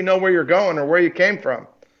make sure you know where you're going or where you came from.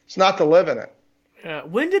 It's not to live in it.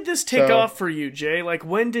 When did this take off for you, Jay? Like,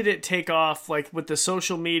 when did it take off, like, with the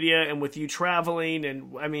social media and with you traveling?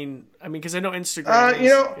 And, I mean, because I know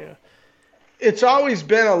Instagram it's always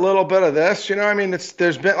been a little bit of this.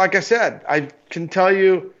 There's been, like I said, I can tell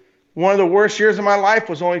you one of the worst years of my life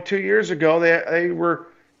was only 2 years ago. They were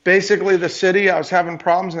basically the city. I was having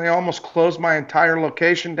problems, and they almost closed my entire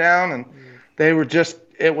location down, and they were just,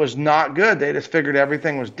 it was not good. They just figured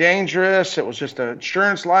everything was dangerous. It was just an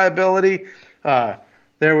insurance liability.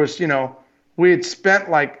 There was, we had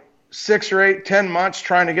spent like 6 or 8, 10 months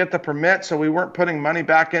trying to get the permit, so we weren't putting money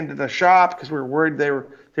back into the shop because we were worried they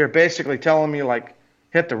were basically telling me, like,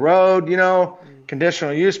 hit the road,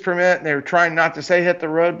 conditional use permit. And they were trying not to say hit the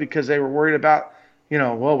road because they were worried about,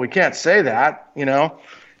 well, we can't say that,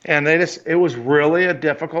 and it was really a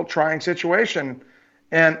difficult, trying situation.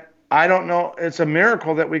 And I don't know, it's a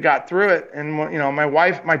miracle that we got through it. And,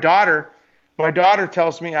 my daughter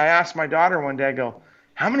tells me, I asked my daughter one day, I go,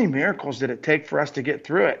 how many miracles did it take for us to get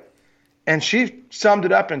through it? And she summed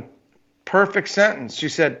it up in perfect sentence. She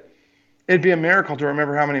said, it'd be a miracle to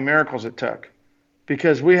remember how many miracles it took,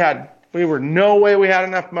 because we were no way we had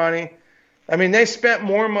enough money. I mean, they spent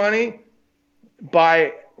more money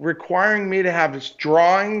by requiring me to have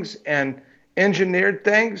drawings and engineered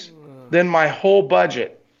things than my whole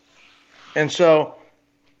budget. And so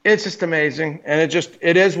it's just amazing. And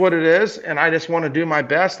it is what it is. And I just want to do my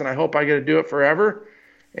best, and I hope I get to do it forever.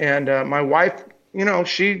 And my wife,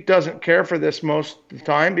 she doesn't care for this most of the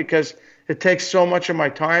time because it takes so much of my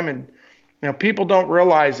time. And people don't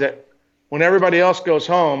realize that when everybody else goes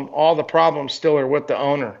home, all the problems still are with the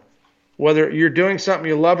owner. Whether you're doing something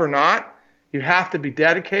you love or not, you have to be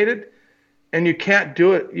dedicated, and you can't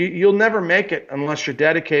do it. You'll never make it unless you're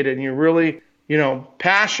dedicated, and you really,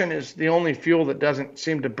 passion is the only fuel that doesn't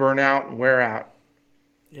seem to burn out and wear out.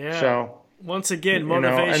 Yeah. So once again,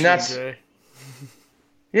 motivation, and that's, Jay.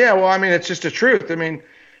 Yeah, well, it's just the truth.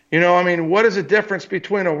 What is the difference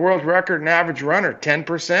between a world record and average runner?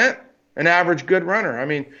 10%? An average good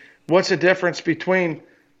runner. What's the difference between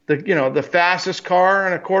the fastest car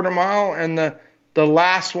in a quarter mile and the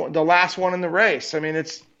last one in the race?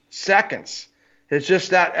 It's seconds. It's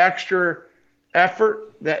just that extra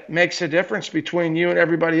effort that makes a difference between you and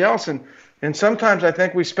everybody else. And sometimes I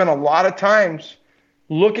think we spend a lot of times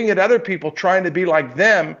looking at other people trying to be like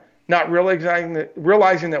them, not realizing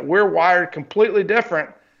that we're wired completely different.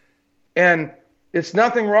 And it's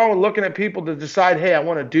nothing wrong with looking at people to decide, hey, I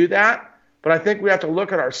want to do that. But I think we have to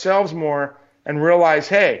look at ourselves more and realize,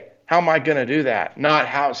 hey, how am I going to do that? Not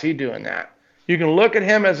how's he doing that? You can look at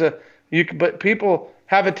him but people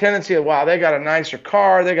have a tendency of, wow, they got a nicer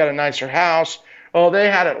car, they got a nicer house. Oh,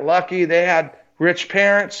 they had it lucky. They had rich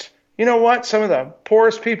parents. You know what? Some of the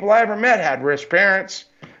poorest people I ever met had rich parents.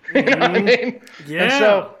 You know what I mean? Yeah. And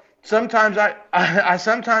so sometimes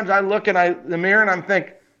I look in the mirror and I'm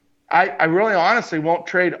think I really honestly won't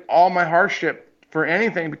trade all my hardship for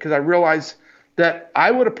anything, because I realize that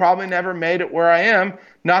I would have probably never made it where I am.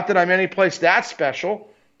 Not that I'm any place that special,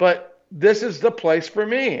 but this is the place for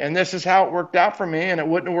me, and this is how it worked out for me, and it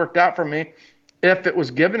wouldn't have worked out for me if it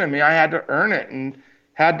was given to me. I had to earn it and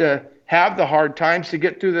had to have the hard times to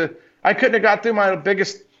get through I couldn't have got through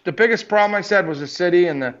the biggest problem I said was the city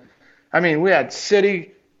and we had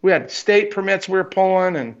state permits we were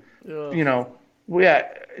pulling, and we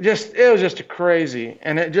had it was just crazy,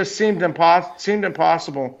 and it just seemed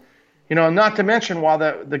impossible, and not to mention while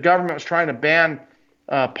the government was trying to ban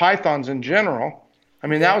pythons in general. I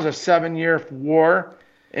mean, that was a 7-year war,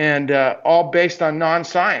 and all based on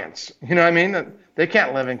non-science. You know what I mean? They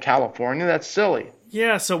can't live in California. That's silly.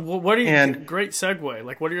 Yeah, so what are you, great segue.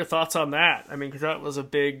 Like, what are your thoughts on that? I mean, because that was a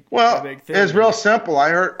big thing. It's real simple. I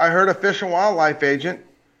heard a Fish and Wildlife agent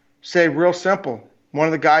say real simple. One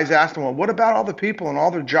of the guys asked him, well, what about all the people and all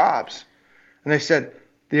their jobs? And they said,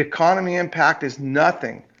 the economy impact is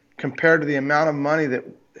nothing compared to the amount of money that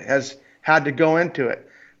has had to go into it.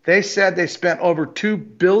 They said they spent over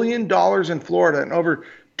 $2 billion in Florida and over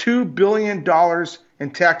 $2 billion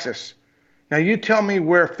in Texas. Now, you tell me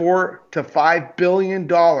where $4 to $5 billion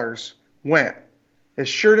went. It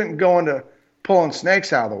sure didn't go into pulling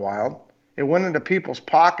snakes out of the wild. It went into people's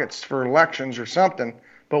pockets for elections or something.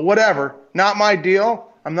 But whatever, not my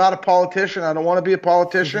deal. I'm not a politician. I don't want to be a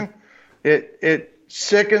politician. Mm-hmm. It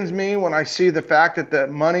sickens me when I see the fact that the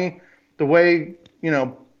money, the way,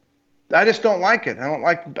 I just don't like it.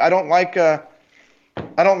 I don't like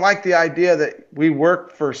the idea that we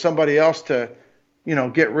work for somebody else to,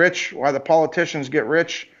 get rich, while the politicians get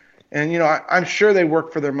rich. And, I'm sure they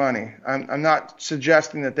work for their money. I'm not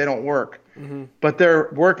suggesting that they don't work, mm-hmm. but they're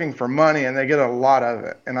working for money and they get a lot of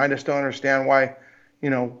it. And I just don't understand why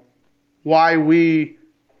we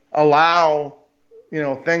allow,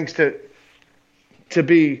 things to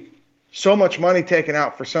be so much money taken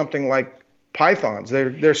out for something like pythons.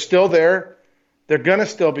 They're still there. They're going to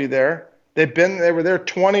still be there. They were there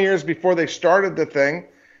 20 years before they started the thing,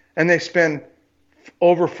 and they spend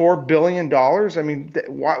over $4 billion. I mean,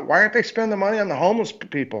 why aren't they spending the money on the homeless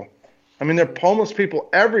people? I mean, there are homeless people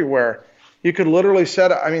everywhere. You could literally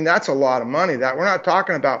that's a lot of money. That we're not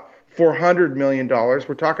talking about $400 million.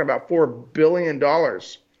 We're talking about $4 billion. Wow.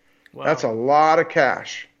 That's a lot of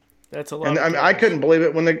cash. That's a lot. And I couldn't believe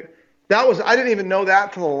it I didn't even know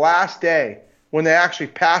that till the last day when they actually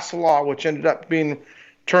passed the law, which ended up being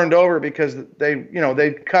turned over because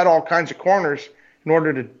they cut all kinds of corners in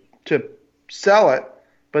order to sell it,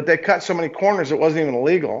 but they cut so many corners it wasn't even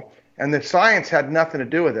illegal, and the science had nothing to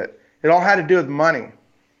do with it. It all had to do with money.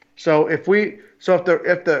 So if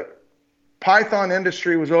the python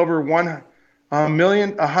industry was over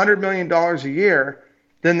 $100 million a year,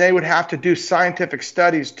 then they would have to do scientific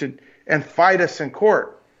studies and fight us in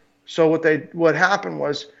court. So what happened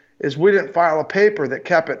is we didn't file a paper that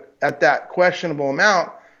kept it at that questionable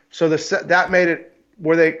amount. So that made it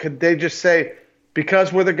where they just say,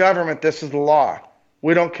 because we're the government, this is the law.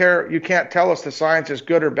 We don't care. You can't tell us the science is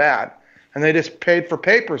good or bad. And they just paid for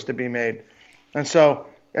papers to be made. And so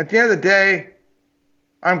at the end of the day,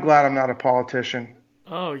 I'm glad I'm not a politician.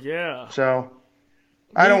 Oh yeah. So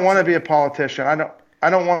I don't want to be a politician. I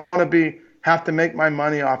don't want to have to make my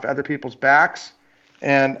money off other people's backs.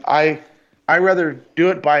 And I rather do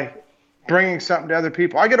it by bringing something to other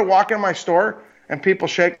people. I get to walk in my store and people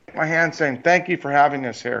shake my hand saying, thank you for having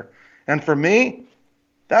us here. And for me,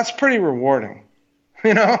 that's pretty rewarding,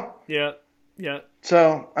 Yeah, yeah.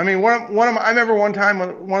 So, I mean, I remember one time,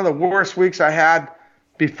 one of the worst weeks I had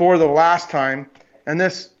before the last time, and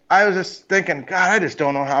I was just thinking, God, I just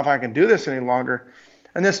don't know if I can do this any longer.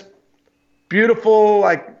 And this beautiful,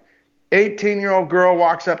 18-year-old girl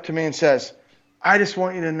walks up to me and says, I just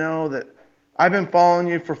want you to know that I've been following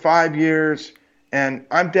you for 5 years, and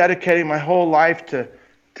I'm dedicating my whole life to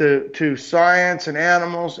science and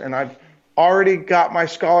animals, and I've already got my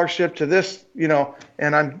scholarship to this, and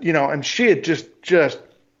and she had just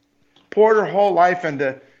poured her whole life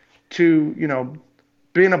into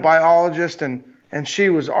being a biologist, and she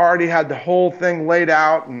was already had the whole thing laid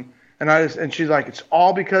out, and she's like, it's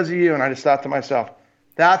all because of you. And I just thought to myself,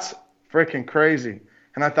 that's freaking crazy.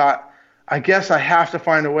 And I thought, I guess I have to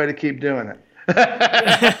find a way to keep doing it. You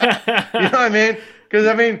know what I mean?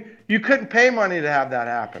 Because you couldn't pay money to have that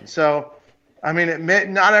happen. So,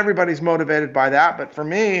 not everybody's motivated by that, but for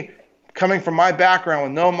me, coming from my background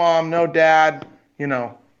with no mom, no dad,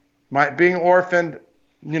 being orphaned,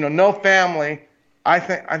 no family, I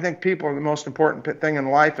think people are the most important thing in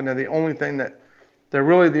life, and they're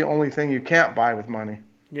really the only thing you can't buy with money.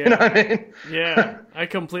 Yeah. You know what I mean? Yeah, I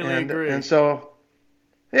completely agree. And so,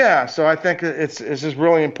 yeah, so I think it's just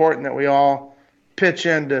really important that we all pitch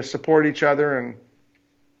in to support each other, and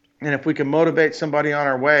if we can motivate somebody on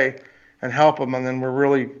our way and help them, and then we're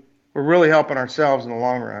really helping ourselves in the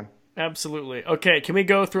long run. Absolutely. Okay, can we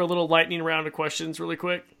go through a little lightning round of questions really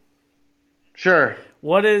quick? Sure.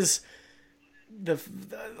 What is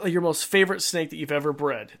your most favorite snake that you've ever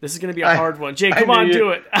bred? This is going to be a hard one. Jay, come on,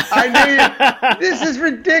 do it. I knew you. This is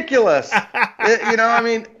ridiculous. To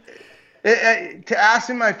ask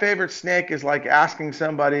me my favorite snake is like asking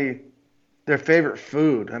somebody their favorite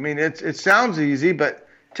food. I mean, it sounds easy, but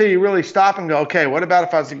till you really stop and go, okay, what about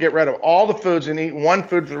if I was to get rid of all the foods and eat one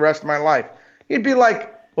food for the rest of my life? You'd be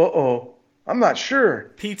like, I'm not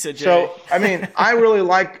sure. Pizza, Jay. So, I mean, I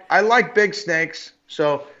like big snakes.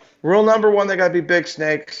 So, rule number one, they got to be big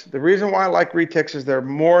snakes. The reason why I like retics is they're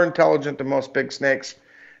more intelligent than most big snakes.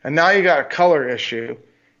 And now you got a color issue.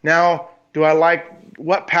 Now,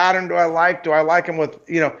 what pattern do I like? Do I like them with,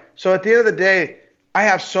 so at the end of the day, I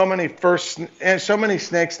have so many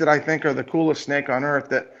snakes that I think are the coolest snake on earth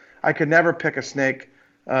that I could never pick a snake.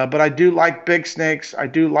 But I do like big snakes. I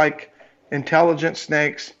do like intelligent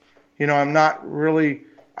snakes. I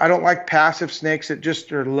don't like passive snakes that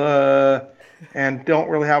just are and don't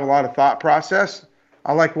really have a lot of thought process.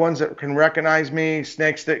 I like ones that can recognize me,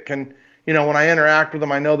 snakes that can, when I interact with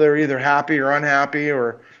them, I know they're either happy or unhappy,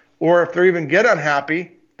 or if they even get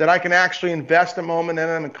unhappy, that I can actually invest a moment in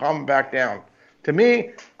them and calm them back down. To me,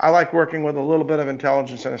 I like working with a little bit of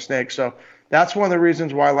intelligence in a snake. So that's one of the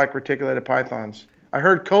reasons why I like reticulated pythons. I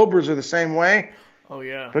heard cobras are the same way. Oh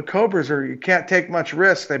yeah. But cobras you can't take much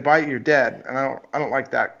risk. They bite, you're dead. And I don't like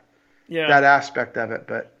that aspect of it.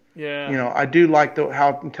 But yeah, I do like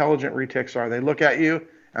how intelligent retics are. They look at you,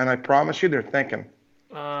 and I promise you, they're thinking.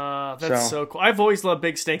 That's so cool. I've always loved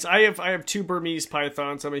big snakes. I have 2 Burmese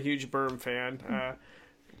pythons. I'm a huge Burm fan.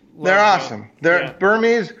 They're awesome.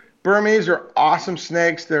 Burmese are awesome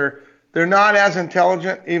snakes. They're not as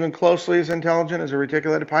intelligent, even closely as intelligent as a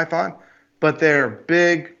reticulated python, but they're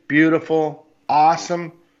big, beautiful,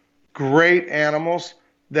 awesome, great animals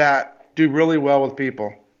that do really well with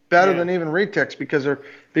people. Better than even retics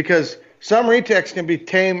because some retics can be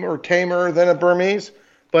tamer than a Burmese,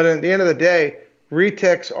 but at the end of the day,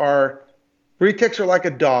 retics are like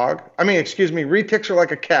a dog. Retics are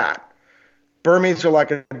like a cat. Burmese are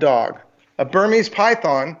like a dog. A Burmese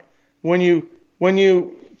python, when you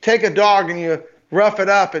take a dog and you rough it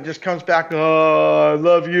up, it just comes back, oh, I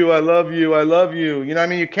love you, I love you, I love you.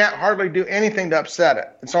 You can't hardly do anything to upset it.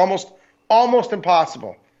 It's almost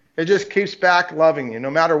impossible. It just keeps back loving you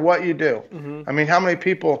no matter what you do. Mm-hmm. How many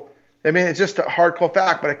people, it's just a hardcore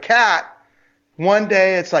fact, but a cat, one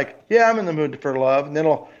day it's like, yeah, I'm in the mood for love, and then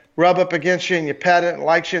it'll rub up against you and you pet it and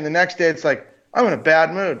likes you, and the next day it's like, I'm in a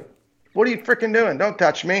bad mood. What are you freaking doing? Don't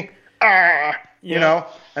touch me. And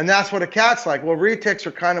that's what a cat's like. Well, retics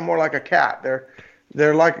are kind of more like a cat.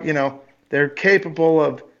 They're like, they're capable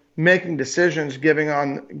of making decisions, giving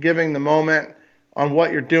the moment on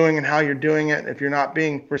what you're doing and how you're doing it. If you're not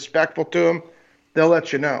being respectful to them, they'll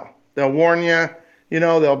let you know. They'll warn you.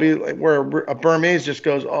 They'll be like, where a Burmese just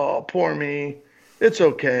goes, oh, poor me. It's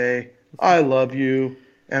okay. I love you.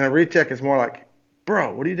 And a retic is more like,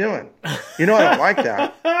 bro, what are you doing? I don't like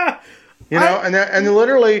that. And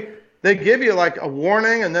literally they give you like a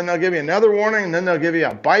warning, and then they'll give you another warning, and then they'll give you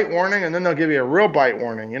a bite warning, and then they'll give you a real bite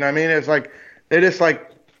warning. It's like, they just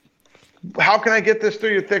like, how can I get this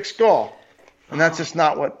through your thick skull? And that's just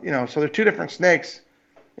not what, so they're 2 different snakes.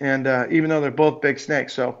 And even though they're both big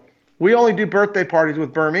snakes. So we only do birthday parties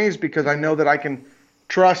with Burmese because I know that I can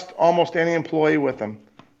trust almost any employee with them.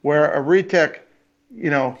 Where a retic,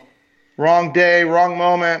 wrong day, wrong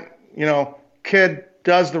moment, kid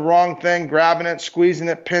does the wrong thing, grabbing it, squeezing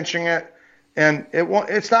it, pinching it, and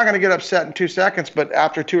it's not going to get upset in 2 seconds, but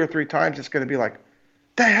after 2 or 3 times, it's going to be like,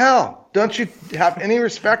 the hell, don't you have any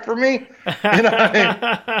respect for me?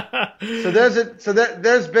 So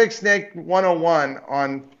there's Big Snake 101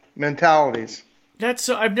 on mentalities. That's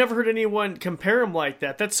so. I've never heard anyone compare them like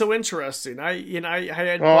that. That's so interesting. I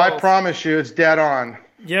had. Oh, I promise you, it's dead on.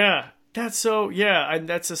 Yeah. That's so, yeah, and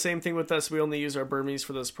that's the same thing with us. We only use our Burmese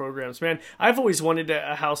for those programs. Man, I've always wanted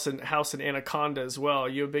a house in Anaconda as well. Are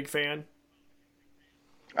you a big fan?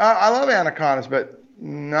 I love anacondas, but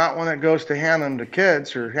not when it goes to hand them to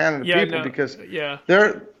kids or hand them to people because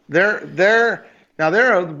they're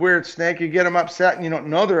a weird snake. You get them upset and you don't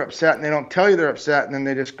know they're upset, and they don't tell you they're upset, and then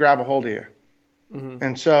they just grab a hold of you. Mm-hmm.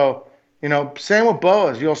 And so, same with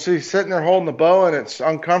boas. You'll see sitting there holding the boa, and it's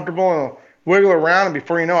uncomfortable, and it'll wiggle around, and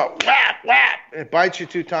before you know it, whap, whap, it bites you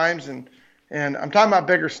 2 times, and I'm talking about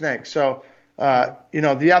bigger snakes. So You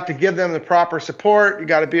have to give them the proper support. You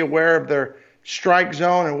got to be aware of their strike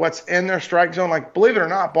zone and what's in their strike zone. Like, believe it or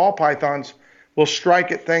not, ball pythons will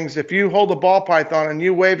strike at things. If you hold a ball python and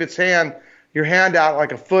you wave your hand out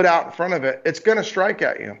like a foot out in front of it, it's going to strike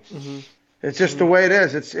at you. Mm-hmm. It's just the way it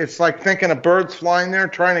is. It's like thinking a bird's flying there,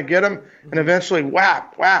 trying to get him, and eventually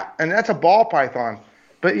whap, whap. And that's a ball python.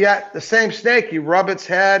 But yet the same snake, you rub its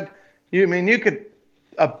head. You could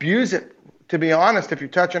abuse it, to be honest, if you're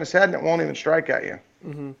touching its head and it won't even strike at you.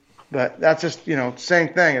 Mm-hmm. But that's just,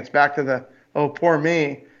 same thing. It's back to the, oh, poor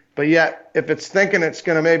me. But yet, if it's thinking it's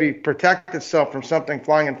going to maybe protect itself from something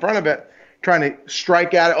flying in front of it, trying to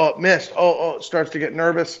strike at it, oh, it missed. Oh, it starts to get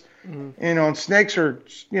nervous. Mm-hmm. And snakes are,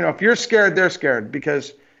 if you're scared, they're scared.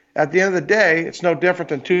 Because at the end of the day, it's no different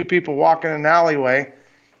than two people walking in an alleyway.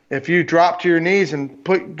 If you drop to your knees and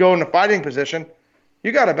go in a fighting position,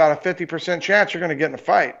 you got about a 50% chance you're going to get in a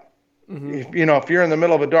fight. Mm-hmm. If you're in the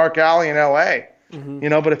middle of a dark alley in L.A., mm-hmm.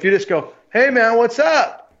 But if you just go, hey, man, what's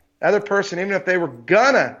up? The other person, even if they were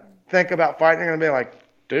going to think about fighting, they're going to be like,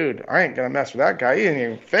 dude, I ain't going to mess with that guy. He ain't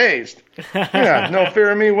even phased. You have no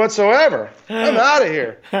fear of me whatsoever. I'm out of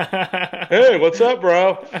here. Hey, what's up,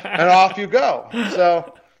 bro? And off you go.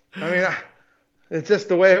 So, it's just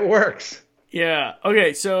the way it works. Yeah.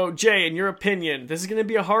 Okay, so Jay, in your opinion, this is going to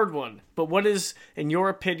be a hard one, but what is, in your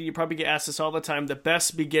opinion, you probably get asked this all the time, the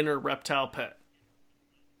best beginner reptile pet?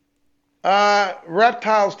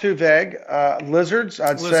 Reptiles too vague. Lizards,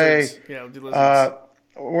 I'd say. Yeah, we'll do lizards.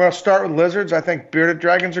 We're going to start with lizards. I think bearded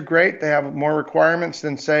dragons are great. They have more requirements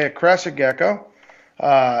than, say, a crescent gecko.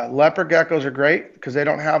 Leopard geckos are great because they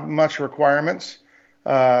don't have much requirements.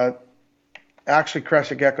 Actually,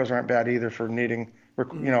 crescent geckos aren't bad either for needing.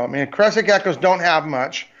 Crescent geckos don't have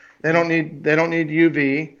much. They don't need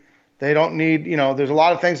UV. They don't need. There's a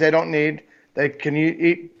lot of things they don't need. They can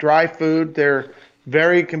eat dry food. They're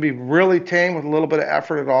can be really tame with a little bit of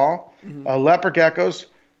effort at all. Mm-hmm. Leopard geckos,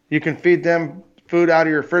 you can feed them food out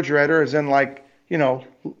of your refrigerator, as in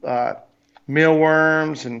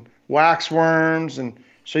mealworms and waxworms, and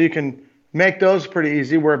so you can make those pretty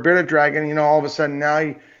easy. Where a bearded dragon, all of a sudden now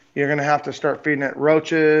you're going to have to start feeding it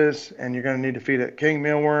roaches, and you're going to need to feed it king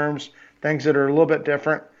mealworms, things that are a little bit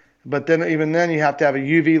different. But then even then you have to have a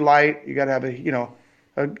UV light. You got to have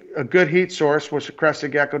a good heat source, which a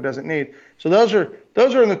crested gecko doesn't need. So those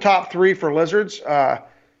are in the top 3 for lizards.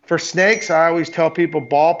 For snakes, I always tell people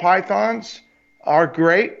ball pythons are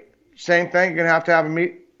great. Same thing. You're going to have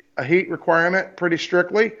a heat requirement pretty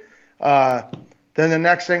strictly. Then the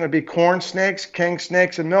next thing would be corn snakes, king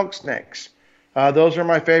snakes, and milk snakes. Those are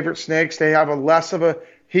my favorite snakes. They have a less of a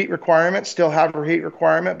heat requirement, still have a heat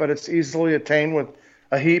requirement, but it's easily attained with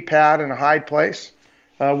a heat pad and a hide place,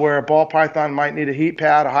 where a ball python might need a heat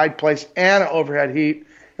pad, a hide place, and an overhead heat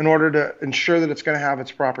in order to ensure that it's going to have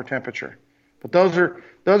its proper temperature. But those are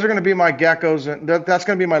going to be my geckos, and that's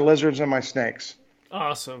going to be my lizards and my snakes.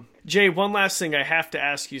 Awesome. Jay, one last thing. I have to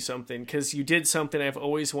ask you something, because you did something I've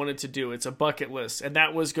always wanted to do. It's a bucket list, and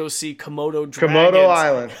that was go see Komodo dragons. Komodo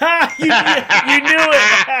Island. you knew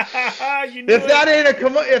it. You knew if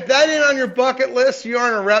that ain't on your bucket list, you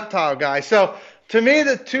aren't a reptile guy. So to me,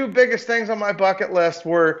 the 2 biggest things on my bucket list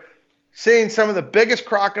were seeing some of the biggest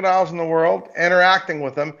crocodiles in the world, interacting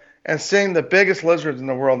with them, and seeing the biggest lizards in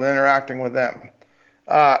the world and interacting with them.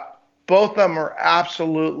 Both of them are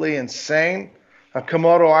absolutely insane.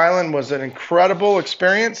 Komodo Island was an incredible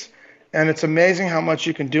experience, and it's amazing how much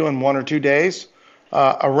you can do in 1 or 2 days.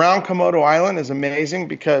 Around Komodo Island is amazing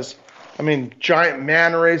because, giant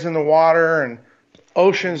manta rays in the water and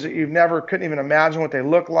oceans that you couldn't even imagine what they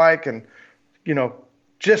look like, and,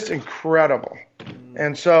 just incredible.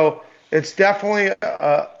 And so it's definitely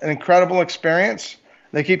an incredible experience.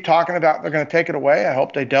 They keep talking about they're going to take it away. I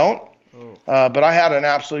hope they don't. But I had an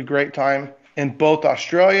absolutely great time in both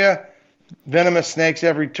Australia. Venomous snakes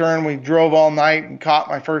every turn. We drove all night and caught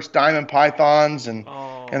my first diamond pythons and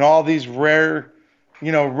all these rare.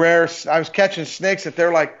 I was catching snakes that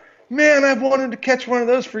they're like, man, I've wanted to catch one of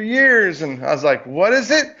those for years. And I was like, what is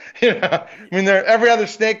it? Every other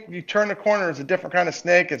snake, you turn the corner, is a different kind of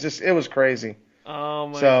snake. It was crazy. Oh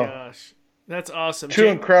my gosh. That's awesome. 2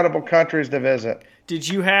 incredible countries to visit. Do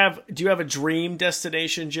you have a dream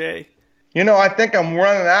destination, Jay? I think I'm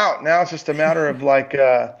running out. Now it's just a matter of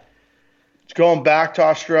going back to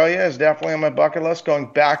Australia is definitely on my bucket list. Going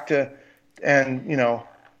back to,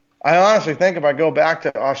 I honestly think if I go back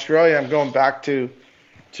to Australia, I'm going back to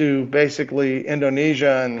basically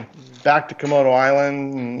Indonesia and back to Komodo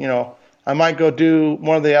Island. And, I might go do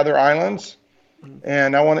one of the other islands.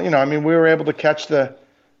 And I want to, we were able to catch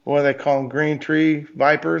what do they call them, green tree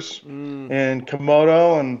vipers in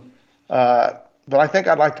Komodo. And I think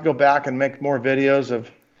I'd like to go back and make more videos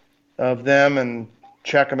of them and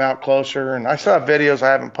check them out closer. And I still have videos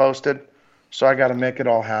I haven't posted, so I got to make it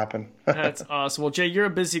all happen. That's awesome. Well, Jay, you're a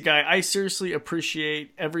busy guy. I seriously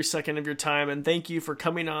appreciate every second of your time, and thank you for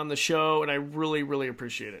coming on the show, and I really, really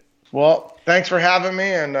appreciate it. Well, thanks for having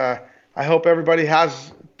me, and I hope everybody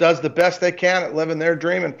does the best they can at living their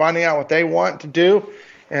dream and finding out what they want to do,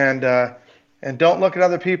 and don't look at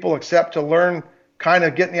other people except to learn, kind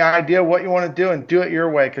of getting the idea of what you want to do and do it your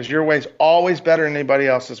way, because your way is always better than anybody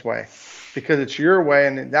else's way, because it's your way,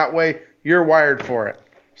 and that way you're wired for it.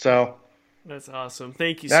 So that's awesome.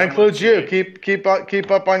 Thank you. That so includes much, you.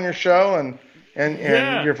 Keep up on your show and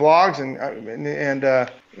your vlogs and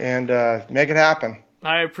make it happen.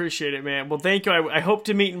 I appreciate it, man. Well, thank you. I hope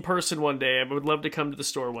to meet in person one day. I would love to come to the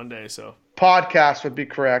store one day. So podcast would be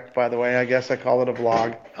correct, by the way. I guess I call it a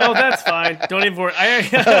vlog. Oh, that's fine. Don't even worry.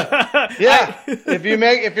 If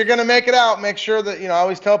you're gonna make it out, make sure that, I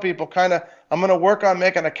always tell people I'm gonna work on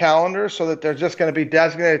making a calendar so that there's just gonna be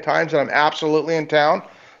designated times that I'm absolutely in town,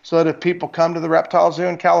 so that if people come to the reptile zoo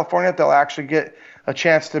in California, they'll actually get a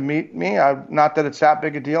chance to meet me. Not that it's that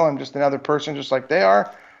big a deal. I'm just another person just like they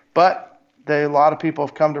are, but a lot of people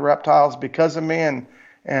have come to reptiles because of me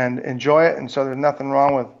and enjoy it, and so there's nothing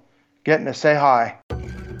wrong with getting to say hi.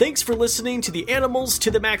 Thanks for listening to the Animals to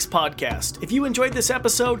the Max podcast. If you enjoyed this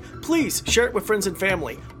episode, please share it with friends and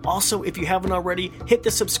family. Also, if you haven't already, hit the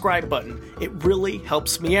subscribe button. It really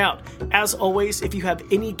helps me out. As always, if you have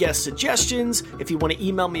any guest suggestions, if you want to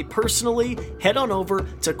email me personally, head on over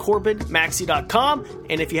to CorbinMaxey.com.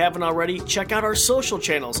 And if you haven't already, check out our social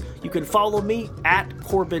channels. You can follow me at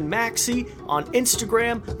Corbin Maxey on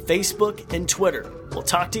Instagram, Facebook, and Twitter. We'll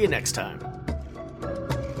talk to you next time.